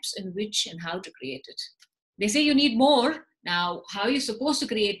steps in which and how to create it. They say you need more. Now, how are you supposed to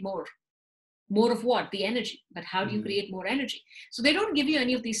create more? More of what? The energy. But how do you create more energy? So they don't give you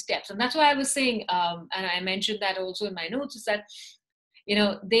any of these steps. And that's why I was saying, and I mentioned that also in my notes, is that, you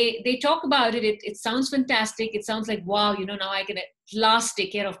know, they talk about it. It sounds fantastic. It sounds like, wow, you know, now I can at last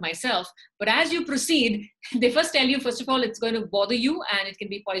take care of myself. But as you proceed, they first tell you, first of all, it's going to bother you and it can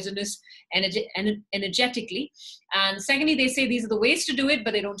be poisonous energetically. And secondly, they say these are the ways to do it,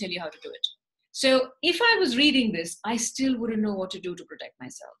 but they don't tell you how to do it. So if I was reading this, I still wouldn't know what to do to protect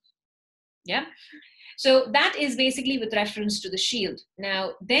myself. Yeah. So that is basically with reference to the shield.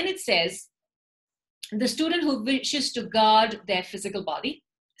 Now, then it says, the student who wishes to guard their physical body,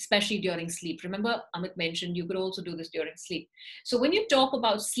 especially during sleep. Remember, Amit mentioned you could also do this during sleep. So when you talk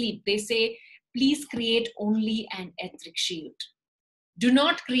about sleep, they say, please create only an etheric shield. Do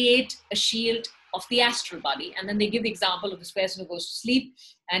not create a shield of the astral body. And then they give the example of this person who goes to sleep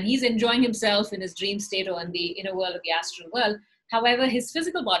and he's enjoying himself in his dream state or in the inner world of the astral world. However, his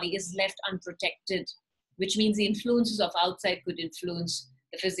physical body is left unprotected, which means the influences of outside could influence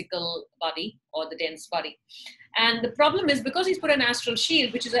the physical body or the dense body. And the problem is, because he's put an astral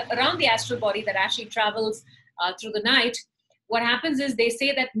shield, which is around the astral body that actually travels through the night, what happens is they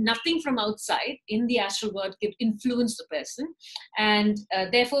say that nothing from outside in the astral world can influence the person. And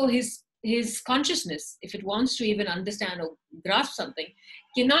therefore his consciousness, if it wants to even understand or grasp something,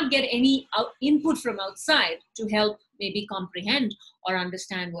 cannot get any input from outside to help maybe comprehend or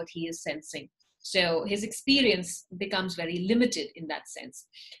understand what he is sensing. So his experience becomes very limited in that sense.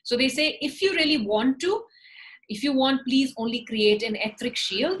 So they say, if you really want to, please only create an etheric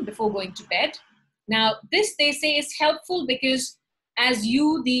shield before going to bed. Now, this, they say, is helpful because as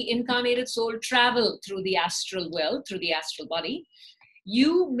you, the incarnated soul, travel through the astral world, through the astral body,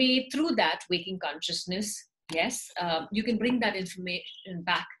 you may, through that waking consciousness, yes, you can bring that information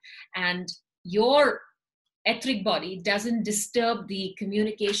back, and your etheric body doesn't disturb the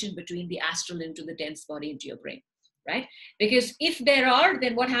communication between the astral into the dense body into your brain, right? Because if there are,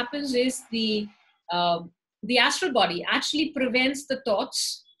 then what happens is the astral body actually prevents the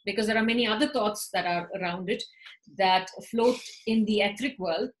thoughts, because there are many other thoughts that are around it that float in the etheric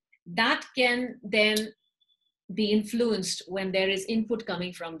world that can then be influenced when there is input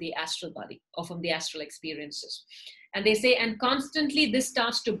coming from the astral body or from the astral experiences. And they say, and constantly this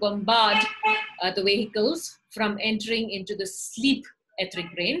starts to bombard the vehicles from entering into the sleep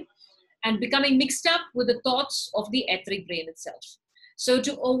etheric brain and becoming mixed up with the thoughts of the etheric brain itself. So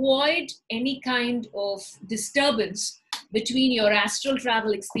to avoid any kind of disturbance between your astral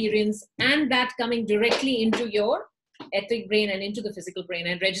travel experience and that coming directly into your etheric brain and into the physical brain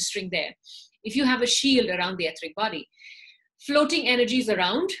and registering there, if you have a shield around the etheric body, floating energies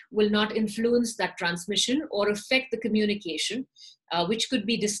around will not influence that transmission or affect the communication, which could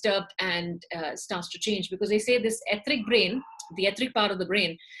be disturbed and starts to change. Because they say this etheric brain, the etheric part of the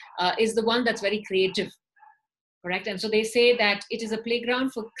brain, is the one that's very creative. Correct. And so they say that it is a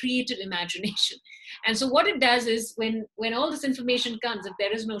playground for creative imagination. And so what it does is when all this information comes, if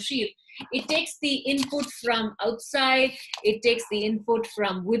there is no shield, it takes the input from outside, it takes the input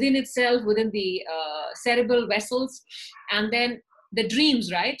from within itself, within the cerebral vessels, and then the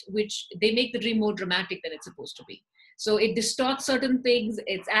dreams, right, which they make the dream more dramatic than it's supposed to be. So it distorts certain things,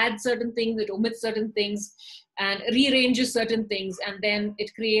 it adds certain things, it omits certain things, and rearranges certain things, and then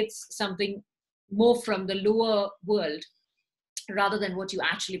it creates something more from the lower world rather than what you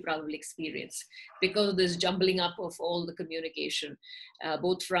actually probably experience, because of this jumbling up of all the communication,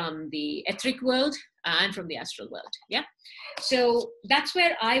 both from the etheric world and from the astral world. Yeah. So that's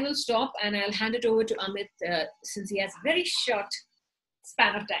where I will stop, and I'll hand it over to Amit, since he has a very short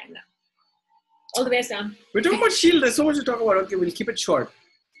span of time now. All the best, Sam. We're talking about shield. There's so much to talk about. Okay, we'll keep it short.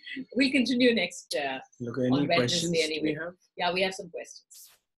 We'll continue next Look, any questions anyway. we have? Yeah, we have some questions.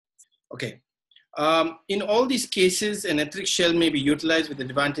 Okay. In all these cases, an etheric shell may be utilized with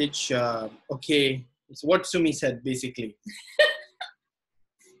advantage. Okay, it's what Sumi said, basically.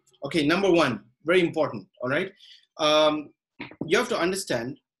 Okay, number one, very important, all right? You have to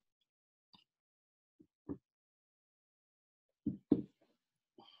understand.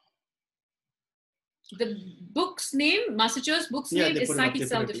 The book's name, Massachusetts book's name is Psychic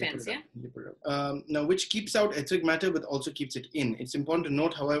Self-Defense, yeah? Now, which keeps out etheric matter, but also keeps it in. It's important to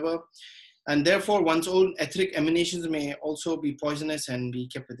note, however, and therefore one's own etheric emanations may also be poisonous and be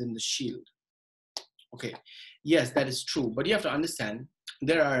kept within the shield. Okay, yes, that is true. But you have to understand,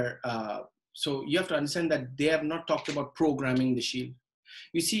 there are, so you have to understand that they have not talked about programming the shield.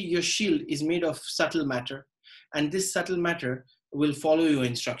 You see, your shield is made of subtle matter, and this subtle matter will follow your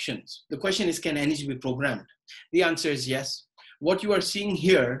instructions. The question is, can energy be programmed? The answer is yes. What you are seeing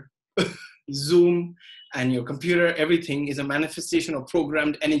here, Zoom and your computer, everything is a manifestation of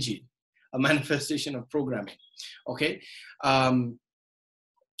programmed energy. A manifestation of programming, okay? Now,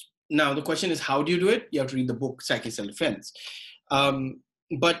 the question is, how do you do it? You have to read the book, Psychic Self-Defense.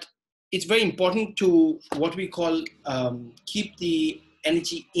 But it's very important to what we call keep the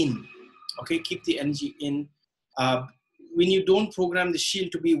energy in, okay? Keep the energy in. When you don't program the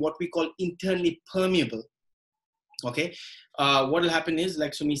shield to be what we call internally permeable, okay? What will happen is,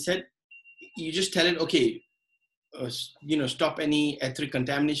 like Sumi said, you just tell it, okay, stop any etheric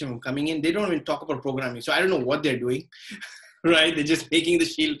contamination from coming in. They don't even talk about programming. So I don't know what they're doing, right? They're just making the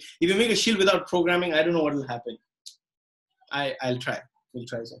shield. If you make a shield without programming, I don't know what will happen. I'll try. We'll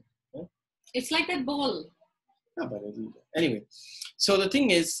try some. Yeah? It's like that ball. No, but anyway, so the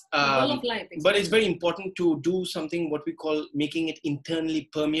thing is, the ball of life, but it's very important to do something what we call making it internally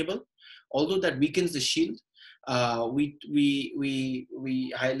permeable. Although that weakens the shield, we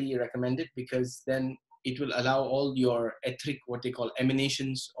highly recommend it, because then it will allow all your etheric, what they call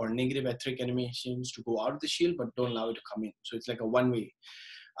emanations or negative etheric emanations, to go out of the shield, but don't allow it to come in. So it's like a one-way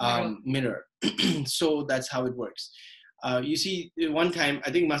mirror. So that's how it works. You see, one time,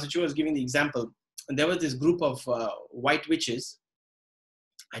 I think Massachusetts was giving the example, and there was this group of white witches.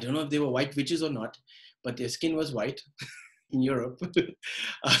 I don't know if they were white witches or not, but their skin was white in Europe.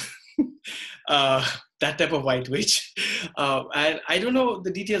 That type of white witch. And I don't know the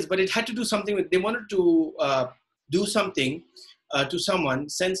details, but it had to do something with, they wanted to do something to someone,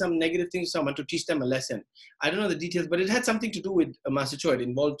 send some negative things to someone to teach them a lesson. I don't know the details, but it had something to do with Massachusetts, it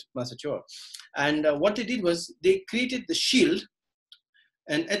involved Massachusetts. And what they did was they created the shield,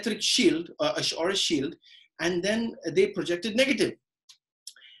 an etheric shield or a shield, and then they projected negative.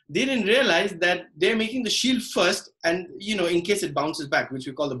 They didn't realize that they're making the shield first, and in case it bounces back, which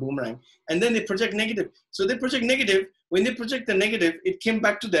we call the boomerang, and then they project negative. So they project negative. When they project the negative, it came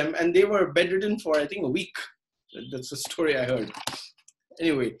back to them, and they were bedridden for, I think, a week. That's the story I heard.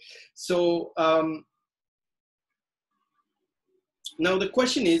 Anyway, so now the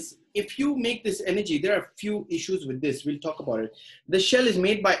question is, if you make this energy, there are a few issues with this. We'll talk about it. The shell is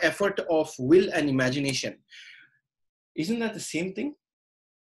made by effort of will and imagination. Isn't that the same thing?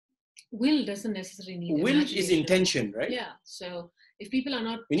 Will doesn't necessarily need will is intention, right? Yeah. So if people are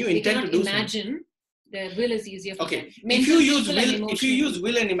not, when you they intend cannot to do imagine, something, their will is easier for them. If you use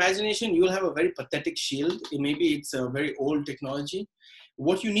will and imagination, you'll have a very pathetic shield. Maybe it's a very old technology.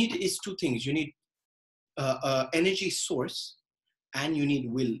 What you need is two things. You need energy source, and you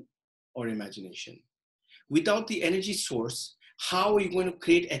need will or imagination. Without the energy source, how are you going to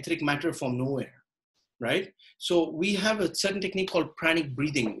create etheric matter from nowhere? Right? So we have a certain technique called pranic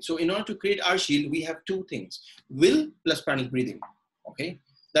breathing. So in order to create our shield, we have two things: will plus pranic breathing. Okay,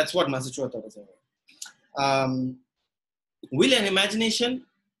 that's what Massachusetts taught us. Will and imagination.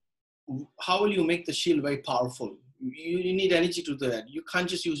 How will you make the shield very powerful? You need energy to do that. You can't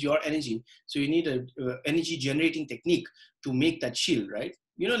just use your energy. So you need a energy generating technique to make that shield, right?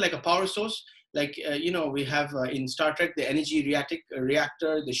 You know, like a power source. Like, you know, we have in Star Trek, the energy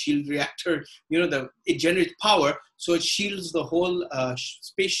reactor, the shield reactor, you know, it generates power. So it shields the whole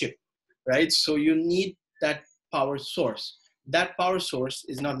spaceship, right? So you need that power source. That power source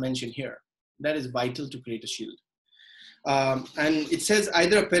is not mentioned here. That is vital to create a shield. And it says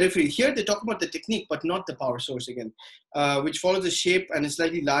either a periphery. Here they talk about the technique, but not the power source again, which follows the shape and is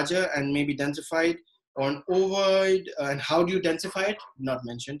slightly larger and may be densified, or an ovoid. And how do you densify it? Not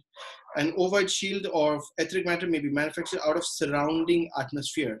mentioned. An ovoid shield of etheric matter may be manufactured out of surrounding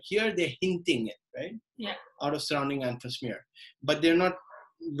atmosphere. Here they're hinting it, right? Yeah. Out of surrounding atmosphere, but they're not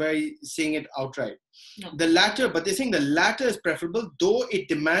very saying it outright. No. The latter, but they're saying the latter is preferable, though it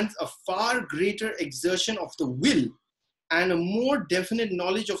demands a far greater exertion of the will and a more definite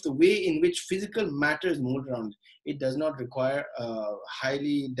knowledge of the way in which physical matter is moved around. It does not require a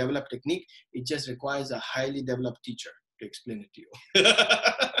highly developed technique. It just requires a highly developed teacher to explain it to you.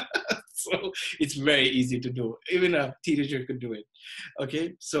 So it's very easy to do. Even a teenager could do it.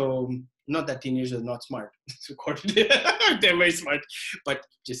 Okay, so not that teenagers are not smart. They're very smart, but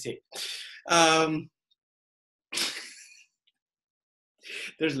just say.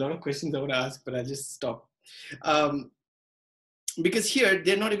 There's a lot of questions I want to ask, but I'll just stop. Because here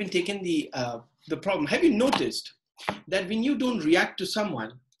they're not even taking the problem. Have you noticed that when you don't react to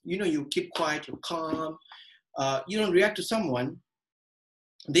someone, you know, you keep quiet, you're calm, you don't react to someone,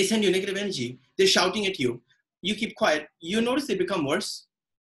 they send you negative energy, they're shouting at you, you keep quiet, you notice they become worse.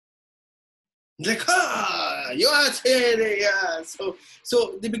 Like, you are saying, yeah.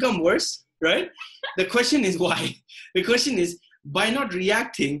 So they become worse, right? The question is why? The question is, by not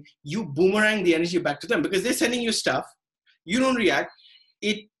reacting, you boomerang the energy back to them, because they're sending you stuff. You don't react,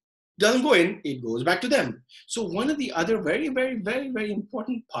 it doesn't go in, it goes back to them. So one of the other very, very, very, very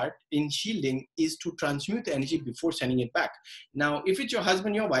important part in shielding is to transmute the energy before sending it back. Now, if it's your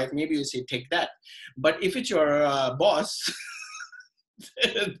husband, your wife, maybe you say, take that. But if it's your boss,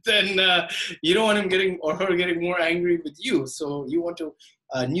 then you don't want him getting or her getting more angry with you. So you want to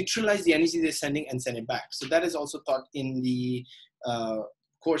neutralize the energy they're sending and send it back. So that is also taught in the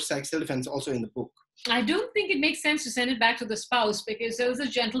course Psych Self-Defense, also in the book. I don't think it makes sense to send it back to the spouse, because there was a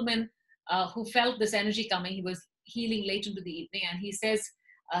gentleman who felt this energy coming. He was healing late into the evening, and he says,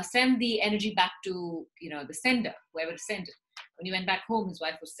 send the energy back to, you know, the sender, whoever sent it. When he went back home, his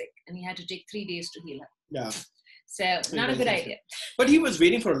wife was sick, and he had to take 3 days to heal her. Yeah. So not a good idea. But he was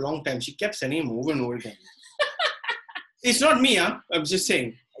waiting for a long time. She kept sending him over and over again. It's not me, huh? I'm just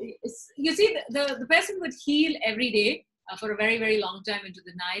saying. You see, the person would heal every day for a very, very long time into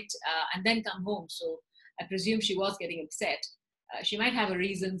the night, and then come home. So I presume she was getting upset. She might have her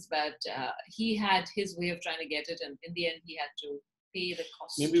reasons, but he had his way of trying to get it, and in the end, he had to pay the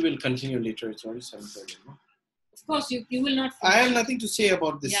cost. Maybe we'll continue later. It's already 7:30. Of course, you will not. I have nothing to say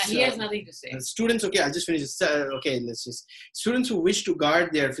about this. Yeah, he has nothing to say. Students, okay, I'll just finish this. Okay, let's just. Students who wish to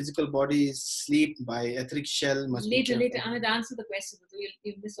guard their physical bodies, sleep by etheric shell must later. I'm going to answer the question, but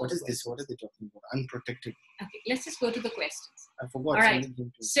you'll miss all. What is this? What are they talking about? Unprotected. Okay, let's just go to the questions. I forgot. All right.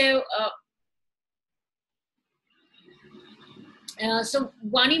 So, so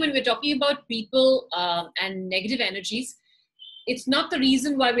Vani, when we're talking about people and negative energies, it's not the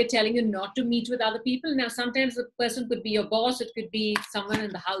reason why we're telling you not to meet with other people. Now, sometimes the person could be your boss. It could be someone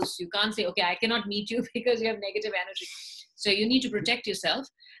in the house. You can't say, okay, I cannot meet you because you have negative energy. So you need to protect yourself,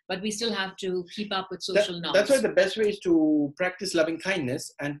 but we still have to keep up with social norms. That's why the best way is to practice loving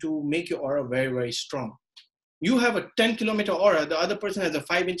kindness and to make your aura very, very strong. You have a 10-kilometer aura. The other person has a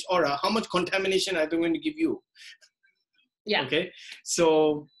 5-inch aura. How much contamination are they going to give you? Yeah. Okay.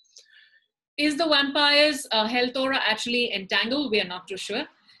 So, is the vampire's health aura actually entangled? We are not too sure.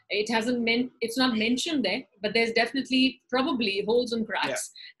 It's not mentioned there, but there's definitely probably holes and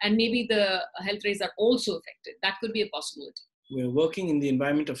cracks, and maybe the health rays are also affected. That could be a possibility. We're working in the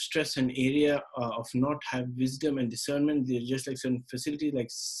environment of stress and area of not have wisdom and discernment. They're just like certain facilities,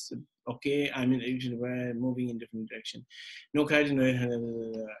 like, okay, I'm in we're moving in different direction. No clarity.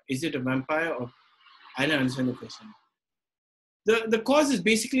 Is it a vampire or? I don't understand the question. The cause is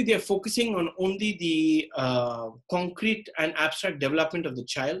basically they're focusing on only the concrete and abstract development of the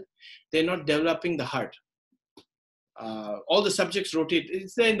child. They're not developing the heart. All the subjects rotate.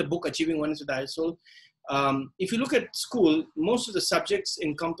 It's there in the book, Achieving Oneness with the Higher Soul. If you look at school, most of the subjects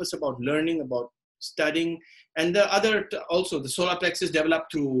encompass about learning, about studying, and the other also the solar plexus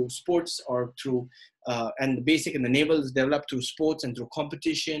developed through sports or through and the basic and the navel is developed through sports and through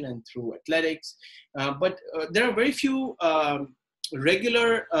competition and through athletics. But there are very few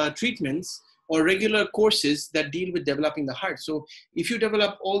regular treatments or regular courses that deal with developing the heart. So if you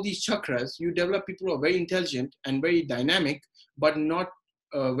develop all these chakras, you develop people who are very intelligent and very dynamic, but not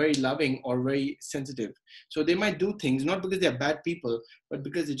very loving or very sensitive. So they might do things not because they're bad people, but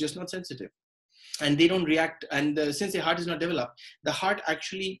because they're just not sensitive. And they don't react. And since the heart is not developed, the heart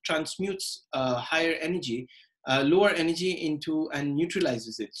actually transmutes higher energy, lower energy into and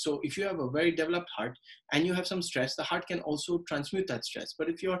neutralizes it. So if you have a very developed heart and you have some stress, the heart can also transmute that stress. But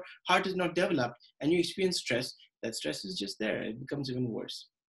if your heart is not developed and you experience stress, that stress is just there. It becomes even worse.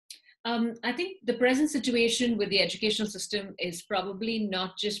 I think the present situation with the educational system is probably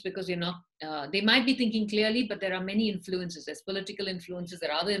not just because you're not, they might be thinking clearly, but there are many influences. There's political influences,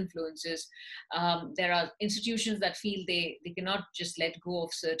 there are other influences. There are institutions that feel they cannot just let go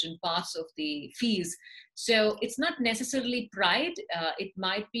of certain parts of the fees. So it's not necessarily pride. It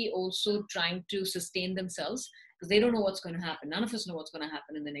might be also trying to sustain themselves because they don't know what's going to happen. None of us know what's going to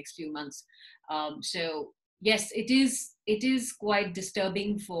happen in the next few months. So yes, it is quite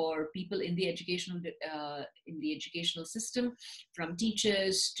disturbing for people in the educational system, from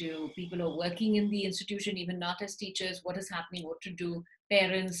teachers to people who are working in the institution, even not as teachers. What is happening? What to do?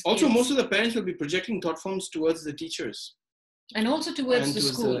 Parents. Also, kids. most of the parents will be projecting thought forms towards the teachers, and also towards the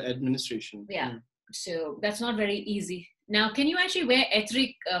school the administration. Yeah. So that's not very easy. Now, can you actually wear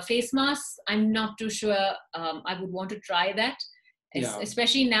etheric face masks? I'm not too sure. I would want to try that.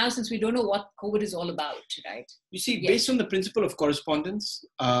 Especially now, since we don't know what COVID is all about, right? You see, based on the principle of correspondence,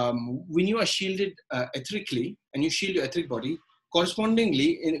 when you are shielded etherically and you shield your etheric body,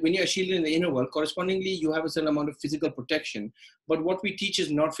 correspondingly, when you are shielded in the inner world, correspondingly, you have a certain amount of physical protection. But what we teach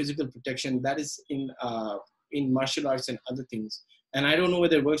is not physical protection. That is in martial arts and other things. And I don't know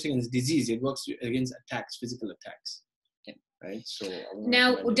whether it works against disease. It works against attacks, physical attacks. Right? So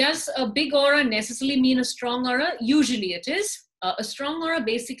now, does a big aura necessarily mean a strong aura? Usually it is. A strong aura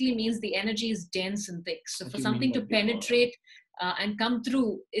basically means the energy is dense and thick. So for something to penetrate and come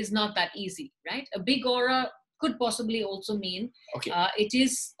through is not that easy, right? A big aura could possibly also mean it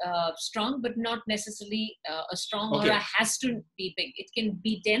is strong, but not necessarily a strong aura has to be big. It can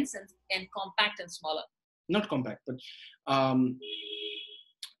be dense and compact and smaller. Not compact, but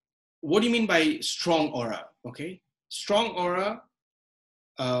what do you mean by strong aura? Okay. Strong aura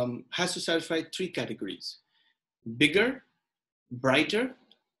has to satisfy three categories: bigger, brighter,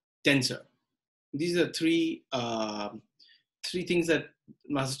 denser. These are three things that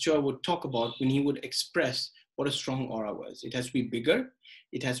Master Choa would talk about when he would express what a strong aura was. It has to be bigger,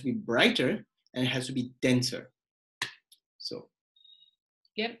 it has to be brighter, and it has to be denser. So.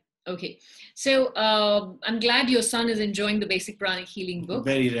 Yep. Okay. So I'm glad your son is enjoying the Basic Pranic Healing book.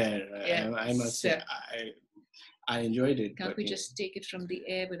 Very rare. Yeah. I must say, I enjoyed it. Can't we just take it from the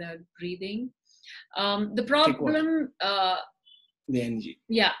air without breathing? The problem... the energy.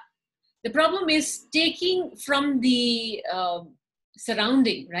 Yeah. The problem is taking from the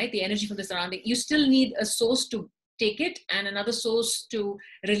surrounding, right? The energy from the surrounding. You still need a source to take it and another source to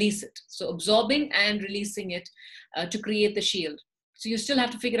release it. So absorbing and releasing it to create the shield. So you still have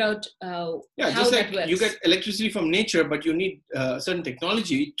to figure out how just that like works. You get electricity from nature, but you need certain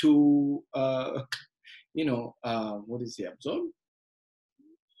technology to, what is it, absorb?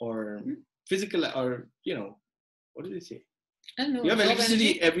 Or physical, or, what do they say? I don't know. You have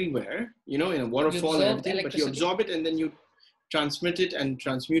electricity everywhere, in a waterfall and everything, but you absorb it and then you transmit it and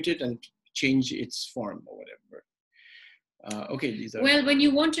transmute it and change its form or whatever. These are... Well, when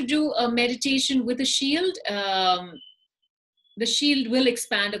you want to do a meditation with a shield, the shield will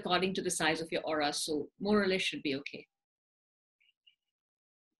expand according to the size of your aura. So more or less should be okay.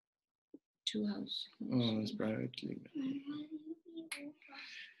 2 houses. Oh, it's privately.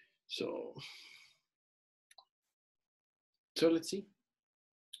 So let's see.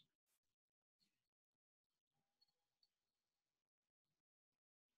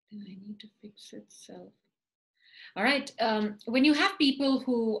 I need to fix itself. All right. When you have people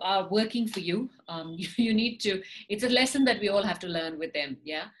who are working for you, you need to, it's a lesson that we all have to learn with them.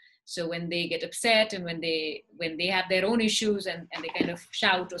 Yeah. So when they get upset and when they have their own issues and they kind of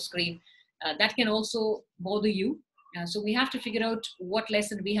shout or scream, that can also bother you. So we have to figure out what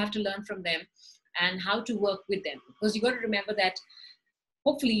lesson we have to learn from them and how to work with them. Because you got to remember that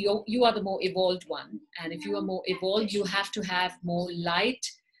hopefully you are the more evolved one. And if you are more evolved, you have to have more light,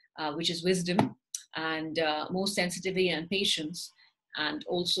 which is wisdom, and more sensitivity and patience, and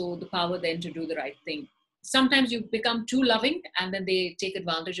also the power then to do the right thing. Sometimes you become too loving and then they take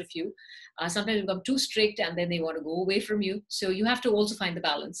advantage of you. Sometimes you become too strict and then they want to go away from you. So you have to also find the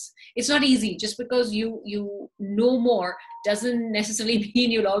balance. It's not easy. Just because you know more doesn't necessarily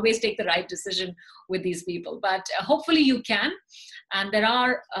mean you'll always take the right decision with these people. But hopefully you can. And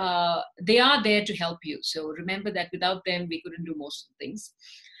they are there to help you. So remember that without them, we couldn't do most of the things.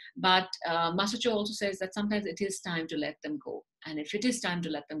 But Master Cho also says that sometimes it is time to let them go. And if it is time to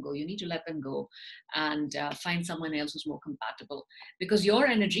let them go, you need to let them go and find someone else who's more compatible. Because your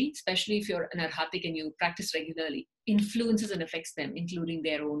energy, especially if you're an arhatic and you practice regularly, influences and affects them, including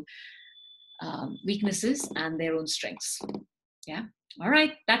their own weaknesses and their own strengths. Yeah. All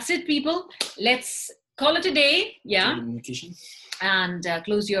right. That's it, people. Let's call it a day. Yeah. And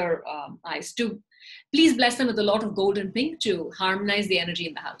close your eyes. Please bless them with a lot of gold and pink to harmonize the energy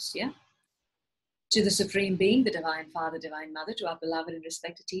in the house. Yeah. To the Supreme Being, the Divine Father, Divine Mother, to our beloved and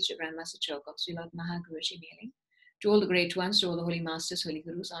respected teacher, Grandmaster Chokok, Sri Lord Mahaguruji Mailing, to all the great ones, to all the holy masters, holy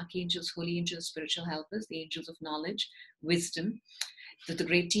gurus, archangels, holy angels, spiritual helpers, the angels of knowledge, wisdom, to the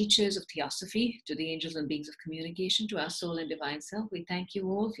great teachers of theosophy, to the angels and beings of communication, to our soul and divine self. We thank you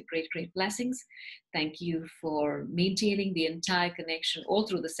all for great, great blessings. Thank you for maintaining the entire connection all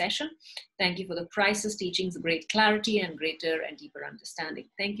through the session. Thank you for the priceless teachings of great clarity and greater and deeper understanding.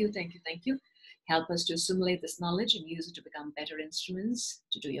 Thank you, thank you, thank you. Help us to assimilate this knowledge and use it to become better instruments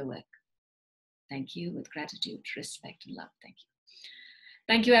to do your work. Thank you with gratitude, respect, and love. Thank you.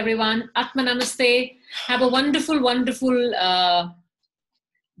 Thank you, everyone. Atma Namaste. Have a wonderful, wonderful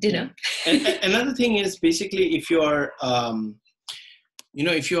dinner. And another thing is basically if you're,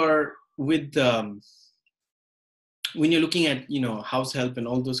 if you're with, when you're looking at, house help and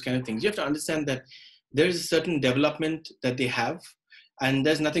all those kind of things, you have to understand that there is a certain development that they have. And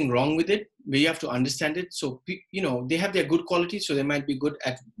there's nothing wrong with it, but you have to understand it. So, they have their good qualities, so they might be good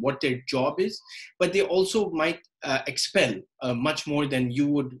at what their job is, but they also might expel much more than you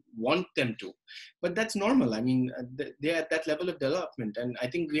would want them to. But that's normal. I mean, they're at that level of development. And I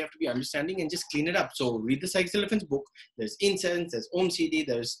think we have to be understanding and just clean it up. So read the Psychic Elephant's book. There's incense, there's Om CD,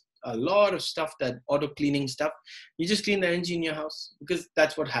 there's a lot of stuff, that auto-cleaning stuff. You just clean the energy in your house because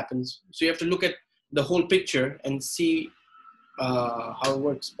that's what happens. So you have to look at the whole picture and see how it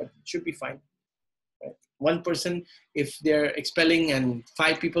works, but it should be fine. Right? One person, if they're expelling, and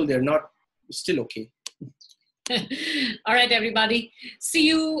 5 people, they're not, still okay. All right, everybody. See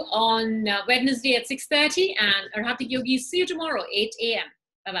you on Wednesday at 6:30, and Arhatic Yogis, see you tomorrow, 8 a.m.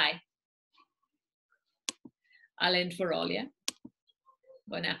 Bye-bye. I'll end for all, yeah?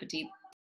 Bon appetit.